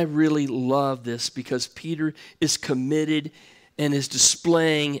 listen, I really love this because Peter is committed and is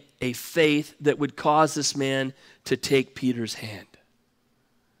displaying a faith that would cause this man to take Peter's hand.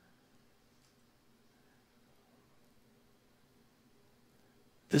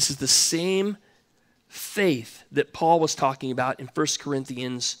 This is the same faith that Paul was talking about in 1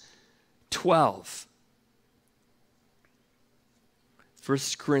 Corinthians 12. 1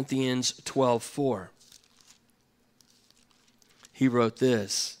 Corinthians 12:4. He wrote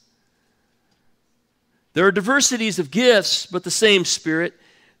this. There are diversities of gifts, but the same Spirit.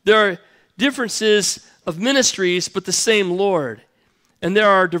 There are differences of ministries, but the same Lord. And there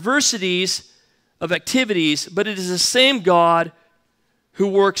are diversities of activities, but it is the same God who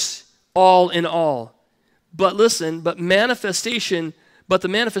works all in all. But listen, the manifestation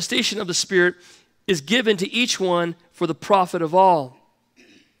of the Spirit is given to each one for the profit of all.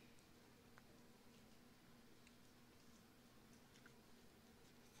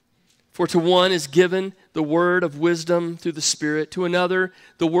 For to one is given the word of wisdom through the Spirit, to another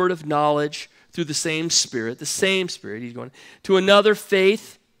the word of knowledge through the same Spirit, he's going, to another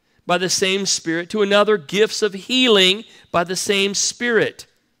faith by the same Spirit, to another gifts of healing by the same Spirit,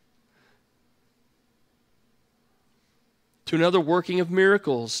 to another working of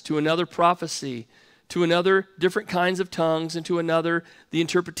miracles, to another prophecy, to another different kinds of tongues, and to another the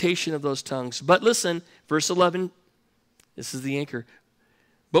interpretation of those tongues. But listen, verse 11, this is the anchor.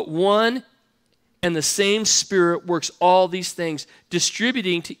 But one and the same Spirit works all these things,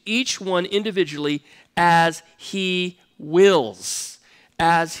 distributing to each one individually as He wills.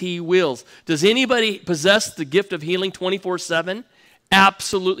 As He wills. Does anybody possess the gift of healing 24/7?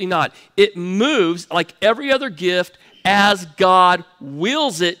 Absolutely not. It moves like every other gift as God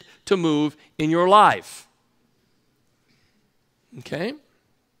wills it to move in your life. Okay?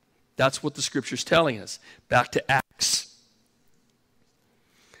 That's what the Scripture's telling us. Back to Acts.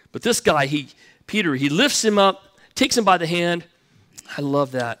 But this guy, Peter, he lifts him up, takes him by the hand. I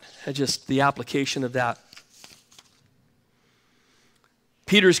love that. Just the application of that.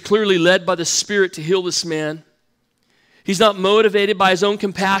 Peter is clearly led by the Spirit to heal this man. He's not motivated by his own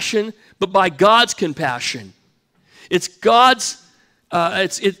compassion, but by God's compassion. It's God's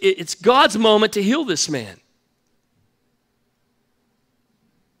moment to heal this man.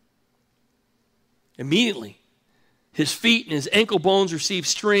 Immediately, his feet and his ankle bones receive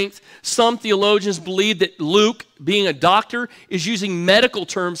strength. Some theologians believe that Luke, being a doctor, is using medical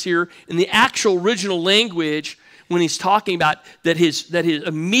terms here in the actual original language when he's talking about that his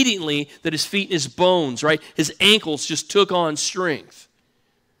immediately that his feet and his bones, right? His ankles just took on strength.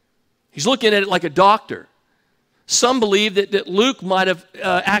 He's looking at it like a doctor. Some believe that Luke might have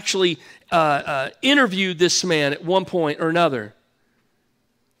actually interviewed this man at one point or another.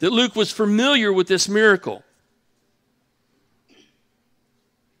 That Luke was familiar with this miracle.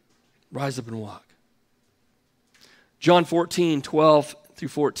 Rise up and walk. John 14:12 through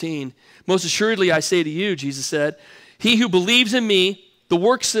 14. Most assuredly I say to you, Jesus said, he who believes in me, the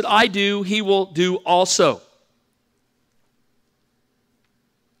works that I do, he will do also.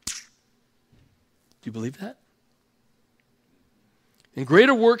 Do you believe that? And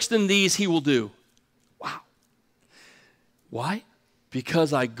greater works than these he will do. Wow. Why?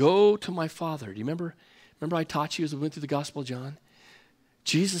 Because I go to my Father. Do you remember I taught you as we went through the Gospel of John?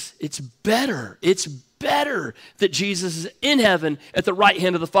 Jesus, it's better that Jesus is in heaven at the right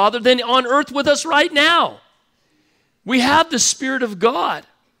hand of the Father than on earth with us right now. We have the Spirit of God.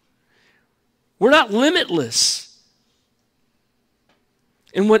 We're not limitless.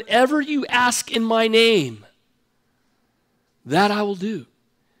 And whatever you ask in my name, that I will do,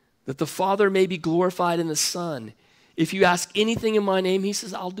 that the Father may be glorified in the Son. If you ask anything in my name, he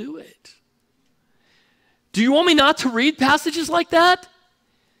says, I'll do it. Do you want me not to read passages like that?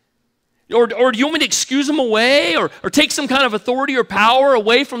 Or do you want me to excuse them away or take some kind of authority or power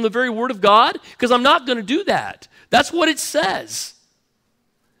away from the very Word of God? Because I'm not going to do that. That's what it says.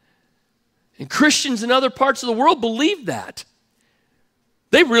 And Christians in other parts of the world believe that.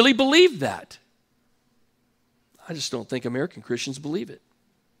 They really believe that. I just don't think American Christians believe it.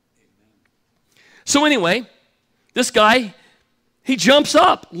 So anyway, this guy, he jumps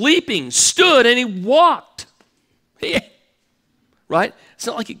up, leaping, stood, and he walked. Right? It's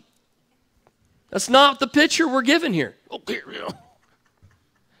not like that's not the picture we're given here.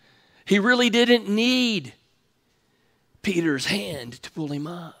 He really didn't need Peter's hand to pull him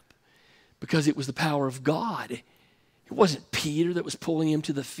up because it was the power of God. It wasn't Peter that was pulling him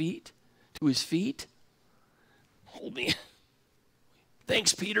to his feet. Hold me.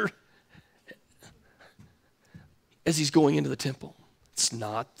 Thanks, Peter. As he's going into the temple. It's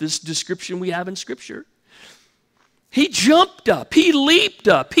not this description we have in Scripture. He jumped up. He leaped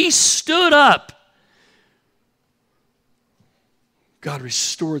up. He stood up. God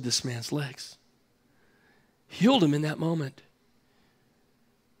restored this man's legs. Healed him in that moment.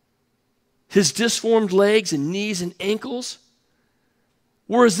 His disformed legs and knees and ankles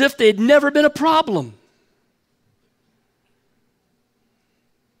were as if they had never been a problem.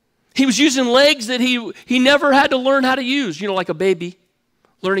 He was using legs that he never had to learn how to use, like a baby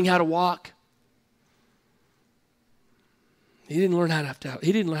learning how to walk. He didn't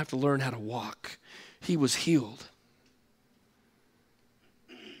have to learn how to walk. He was healed.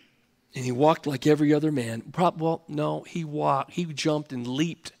 And he walked like every other man. He jumped and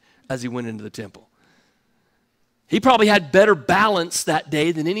leaped as he went into the temple. He probably had better balance that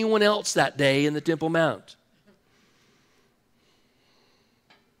day than anyone else that day in the Temple Mount.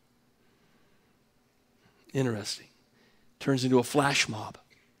 Interesting. Turns into a flash mob.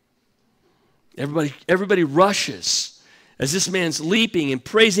 Everybody rushes. As this man's leaping and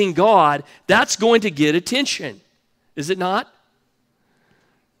praising God, that's going to get attention. Is it not?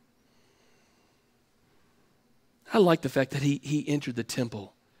 I like the fact that he entered the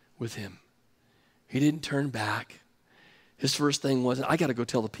temple with him. He didn't turn back. His first thing was, I got to go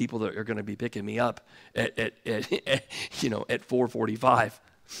tell the people that are going to be picking me up at 4:45.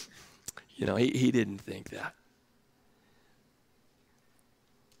 He didn't think that.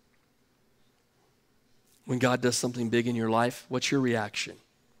 When God does something big in your life, what's your reaction?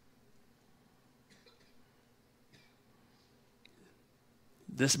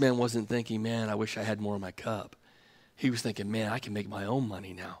 This man wasn't thinking, man, I wish I had more in my cup. He was thinking, man, I can make my own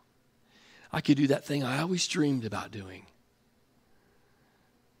money now. I could do that thing I always dreamed about doing.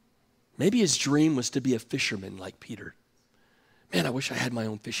 Maybe his dream was to be a fisherman like Peter. Man, I wish I had my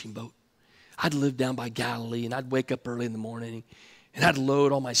own fishing boat. I'd live down by Galilee, and I'd wake up early in the morning, and I'd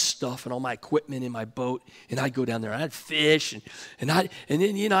load all my stuff and all my equipment in my boat, and I'd go down there, and I'd fish, and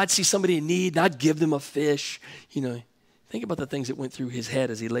then I'd see somebody in need, and I'd give them a fish. Think about the things that went through his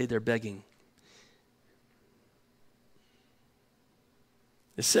head as he lay there begging.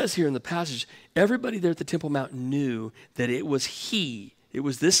 It says here in the passage, everybody there at the Temple Mount knew that it was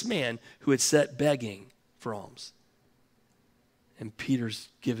this man who had sat begging for alms. And Peter's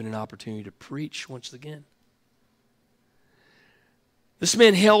given an opportunity to preach once again. This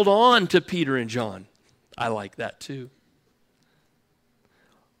man held on to Peter and John. I like that too.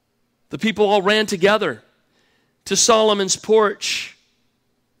 The people all ran together to Solomon's porch.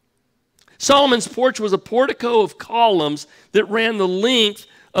 Solomon's porch was a portico of columns that ran the length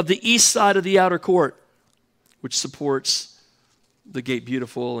of the east side of the outer court, which supports the Gate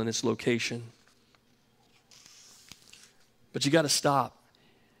Beautiful and its location. But you got to stop.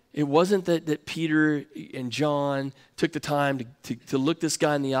 It wasn't that Peter and John took the time to look this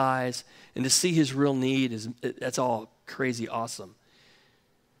guy in the eyes and to see his real need. That's all crazy awesome.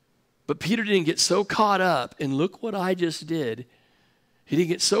 But Peter didn't get so caught up in look what I just did. He didn't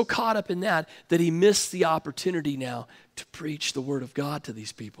get so caught up in that he missed the opportunity now to preach the word of God to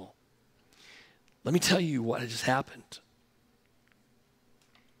these people. Let me tell you what just happened.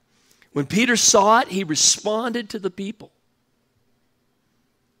 When Peter saw it, he responded to the people.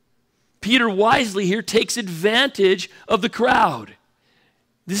 Peter wisely here takes advantage of the crowd.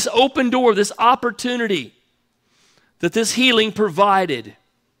 This open door, this opportunity that this healing provided.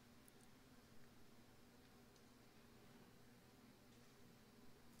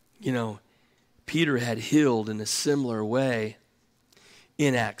 You know, Peter had healed in a similar way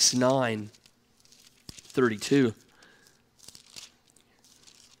in Acts 9:32.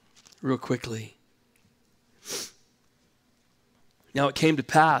 Real quickly. Now it came to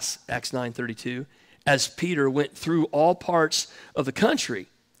pass, Acts 9:32, as Peter went through all parts of the country,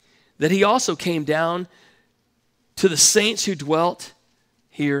 that he also came down to the saints who dwelt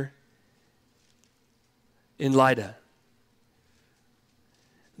here in Lydda.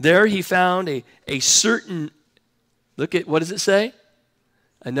 There he found a certain, look at, what does it say?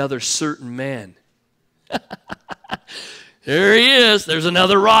 Another certain man. There he is. There's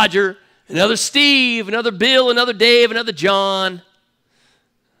another Roger, another Steve, another Bill, another Dave, another John.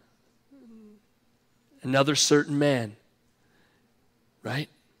 Another certain man. Right?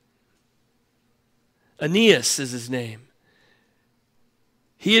 Aeneas is his name.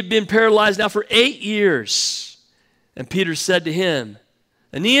 He had been paralyzed now for 8 years. And Peter said to him,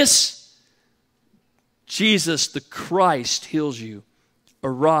 Aeneas, Jesus the Christ heals you.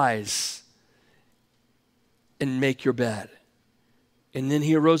 Arise and make your bed. And then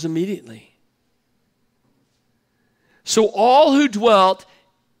he arose immediately. So all who dwelt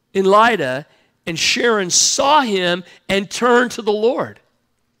in Lydda and Sharon saw him and turned to the Lord.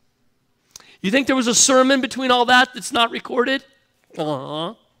 You think there was a sermon between all that that's not recorded?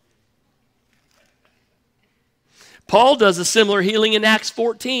 Uh-huh. Paul does a similar healing in Acts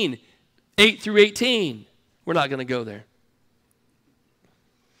 14, 8 through 18. We're not going to go there.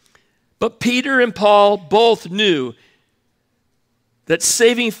 But Peter and Paul both knew that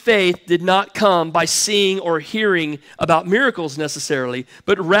saving faith did not come by seeing or hearing about miracles necessarily,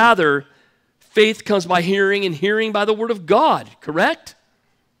 but rather faith comes by hearing, and hearing by the word of God, correct?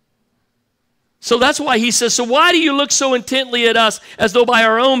 So that's why he says, so why do you look so intently at us as though by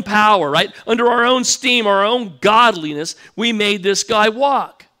our own power, right? Under our own steam, our own godliness, we made this guy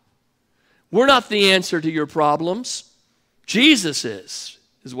walk. We're not the answer to your problems. Jesus is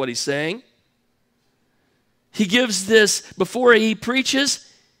what he's saying. He gives this, before he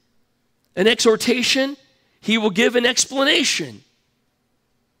preaches an exhortation, he will give an explanation.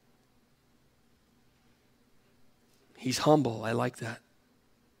 He's humble. I like that.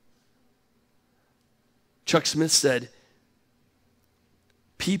 Chuck Smith said,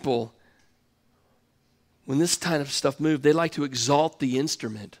 people, when this kind of stuff moves, they like to exalt the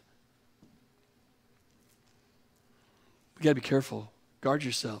instrument. You got to be careful. Guard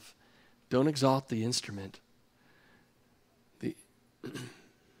yourself. Don't exalt the instrument.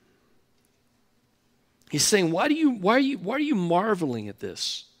 He's saying, why are you marveling at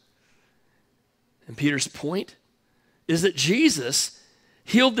this? And Peter's point is that Jesus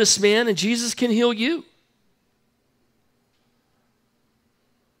healed this man, and Jesus can heal you.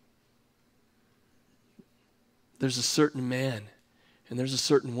 There's a certain man and there's a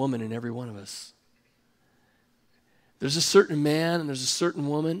certain woman in every one of us. There's a certain man and there's a certain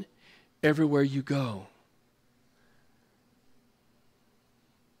woman everywhere you go.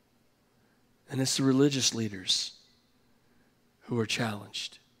 And it's the religious leaders who are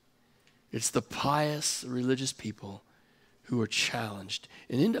challenged. It's the pious religious people who are challenged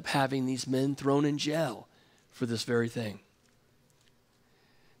and end up having these men thrown in jail for this very thing.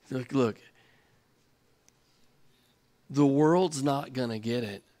 Look, the world's not going to get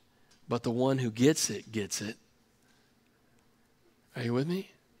it, but the one who gets it, gets it. Are you with me?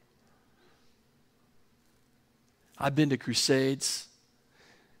 I've been to crusades,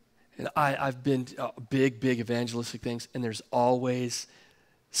 and I've been to big evangelistic things, and there's always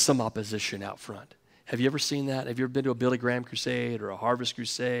some opposition out front. Have you ever seen that? Have you ever been to a Billy Graham crusade or a Harvest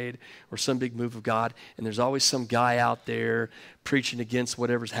crusade or some big move of God? And there's always some guy out there preaching against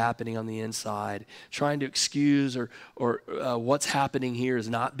whatever's happening on the inside, trying to excuse or what's happening here is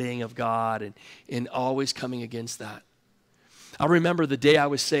not being of God, and always coming against that. I remember the day I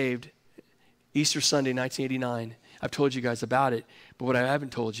was saved, Easter Sunday, 1989. I've told you guys about it, but what I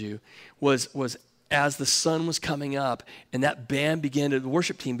haven't told you was as the sun was coming up and that the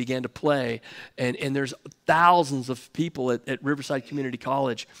worship team began to play, and there's thousands of people at Riverside Community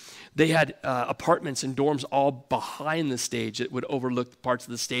College. They had apartments and dorms all behind the stage that would overlook parts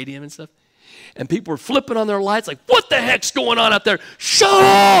of the stadium and stuff. And people were flipping on their lights like, what the heck's going on out there? Shut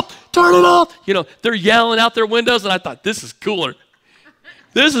up! Turn it off! You know, they're yelling out their windows, and I thought, this is cooler.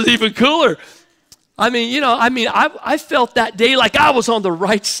 This is even cooler. I felt that day like I was on the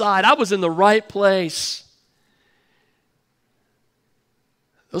right side. I was in the right place.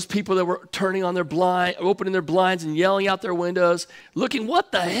 Those people that were turning on their blind, opening their blinds and yelling out their windows, looking,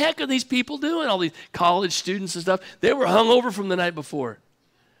 what the heck are these people doing? All these college students and stuff. They were hungover from the night before.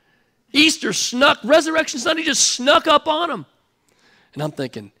 Resurrection Sunday just snuck up on them. And I'm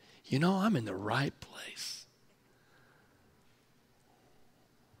thinking, I'm in the right place.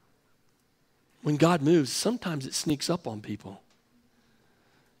 When God moves, sometimes it sneaks up on people.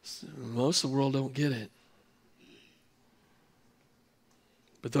 Most of the world don't get it.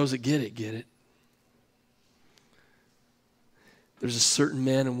 But those that get it, get it. There's a certain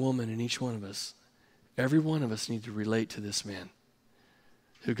man and woman in each one of us. Every one of us needs to relate to this man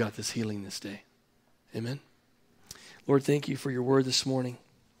who got this healing this day. Amen? Lord, thank you for your word this morning.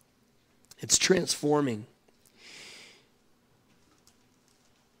 It's transforming.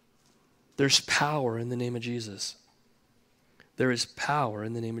 There's power in the name of Jesus. There is power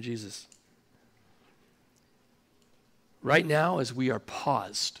in the name of Jesus. Right now, as we are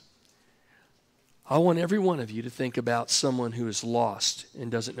paused, I want every one of you to think about someone who is lost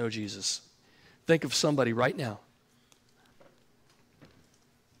and doesn't know Jesus. Think of somebody right now.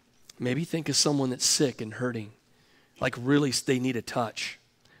 Maybe think of someone that's sick and hurting, like really they need a touch.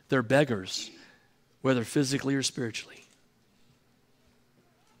 They're beggars, whether physically or spiritually.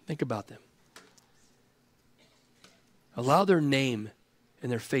 Think about them. Allow their name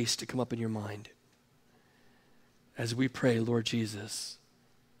and their face to come up in your mind as we pray, Lord Jesus,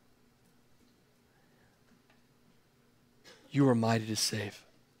 you are mighty to save.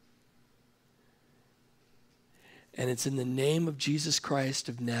 And it's in the name of Jesus Christ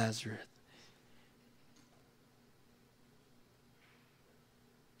of Nazareth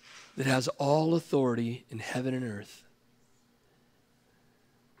that has all authority in heaven and earth.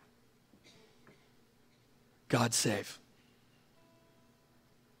 God save.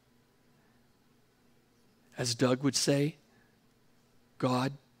 As Doug would say,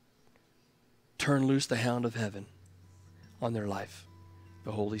 God, turn loose the hound of heaven on their life,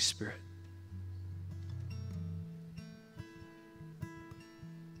 the Holy Spirit.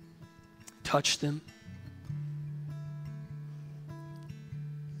 Touch them.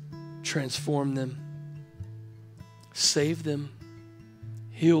 Transform them. Save them.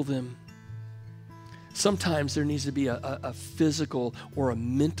 Heal them. Sometimes there needs to be a physical or a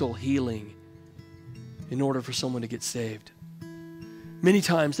mental healing in order for someone to get saved. Many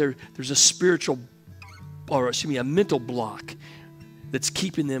times there's a mental block that's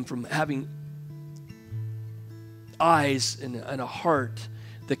keeping them from having eyes and a heart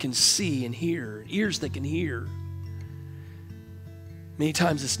that can see and hear, ears that can hear. Many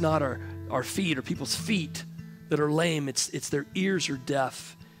times it's not our feet or people's feet that are lame, it's their ears are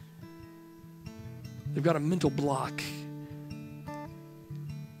deaf. They've got a mental block.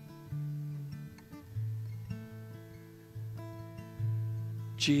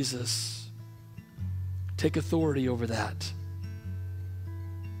 Jesus, take authority over that.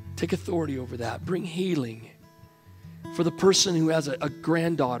 Take authority over that. Bring healing. For the person who has a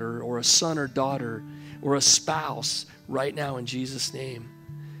granddaughter or a son or daughter or a spouse right now in Jesus' name,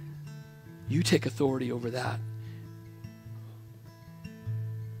 you take authority over that.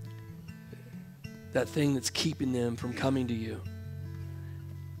 That thing that's keeping them from coming to you.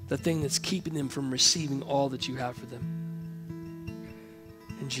 That thing that's keeping them from receiving all that you have for them.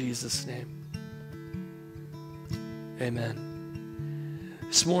 In Jesus' name. Amen.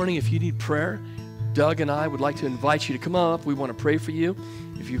 This morning, if you need prayer, Doug and I would like to invite you to come up. We want to pray for you.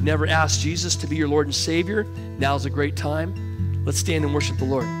 If you've never asked Jesus to be your Lord and Savior, now's a great time. Let's stand and worship the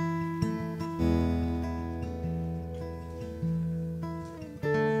Lord.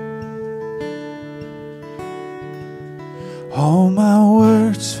 All my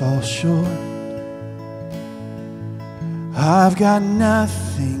words fall short. I've got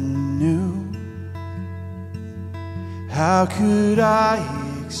nothing new. how could I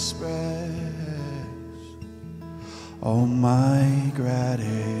express all my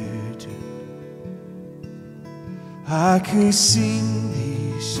gratitude? I could sing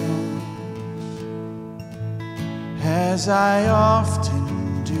these songs as I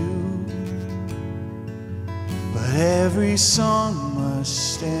often do, but every song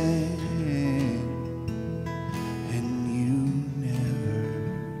must stand, and you never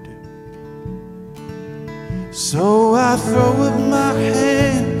do. So I throw up my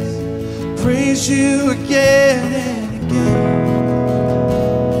hands, praise you again and again,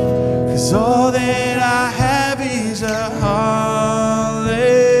 'cause all that I have is a hallelujah,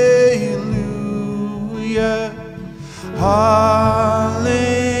 hallelujah.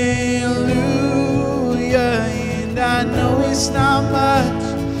 And I know it's not much,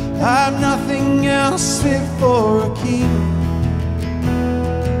 I've nothing else fit for a king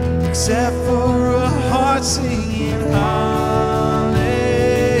except for a heart singing hallelujah,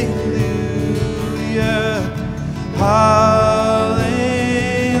 hallelujah.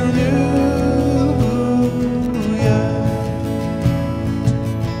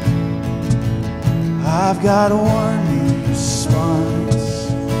 I've got one response,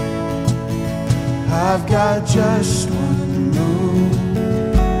 I've got just one move,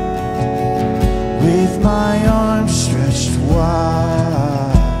 with my arms stretched wide,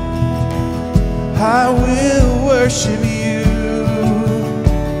 I will worship you.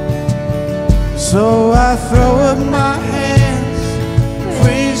 So I throw up my hands,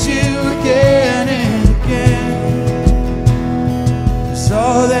 praise you again and again, 'cause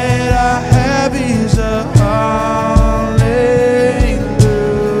all that I have is a hallelujah,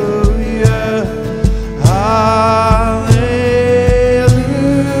 hallelujah.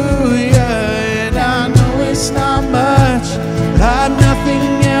 And I know it's not much, but I've nothing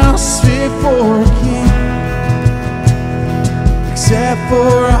else fit for a king except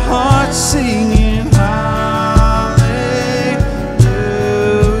for a heart singing hallelujah,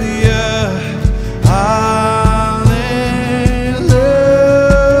 hallelujah.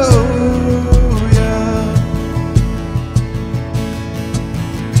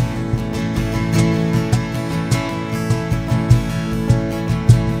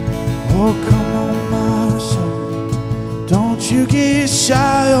 Oh, come on, my soul, don't you get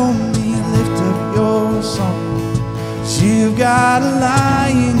shy on me, lift up your song. You've got a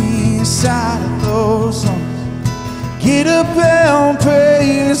lion inside of those songs. Get up and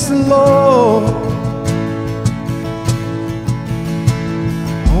praise the Lord.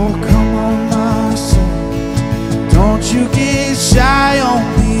 Oh, come on, my soul, don't you get shy on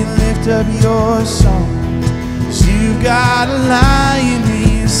me, lift up your song. You've got a lion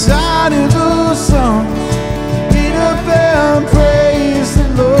inside of those songs. Get up and praise the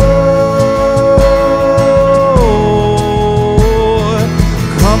Lord.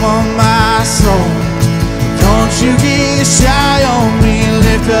 Come on, my soul, don't you get shy on me,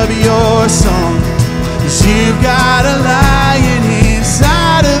 lift up your song. 'Cause you've got a lion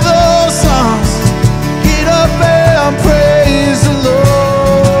inside of those songs. Get up and praise the Lord.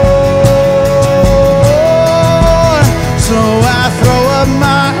 So I throw up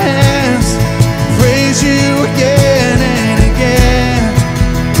my hands, praise you again and again,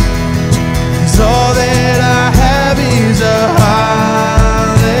 'cause all that I have is a hallelujah,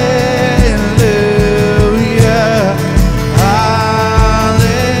 hallelujah.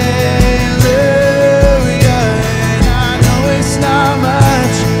 And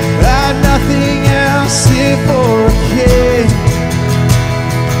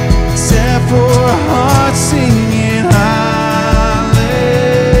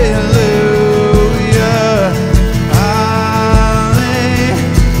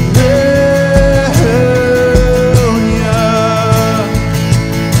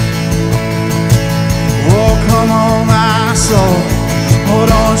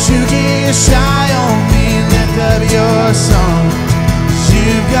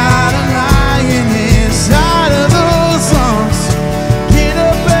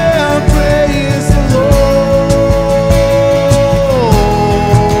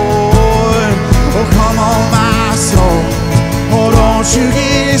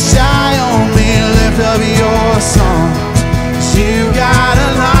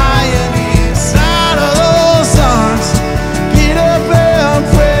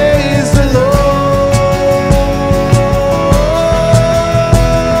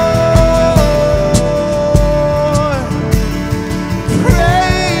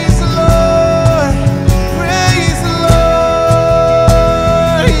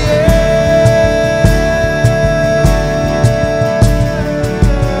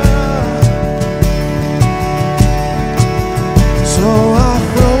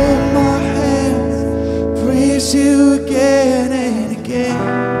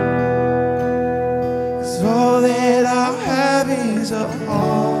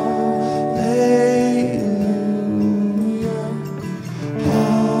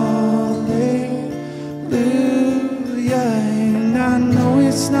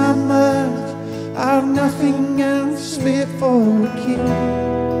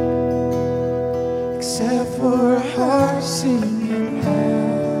set for a heart singing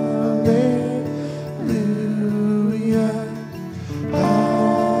hallelujah,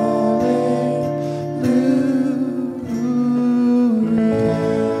 hallelujah.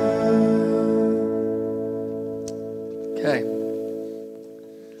 Okay.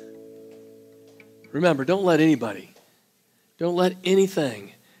 Remember, don't let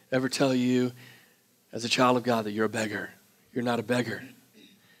anything ever tell you as a child of God that you're a beggar. You're not a beggar.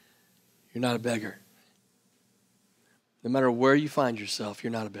 You're not a beggar. No matter where you find yourself,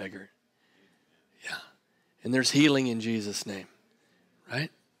 you're not a beggar. Yeah. And there's healing in Jesus' name, right?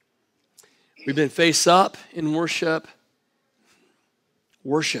 We've been face up in worship.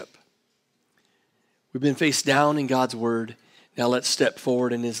 Worship. We've been face down in God's word. Now let's step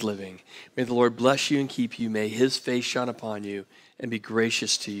forward in his living. May the Lord bless you and keep you. May his face shine upon you and be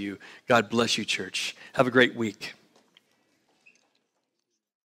gracious to you. God bless you, church. Have a great week.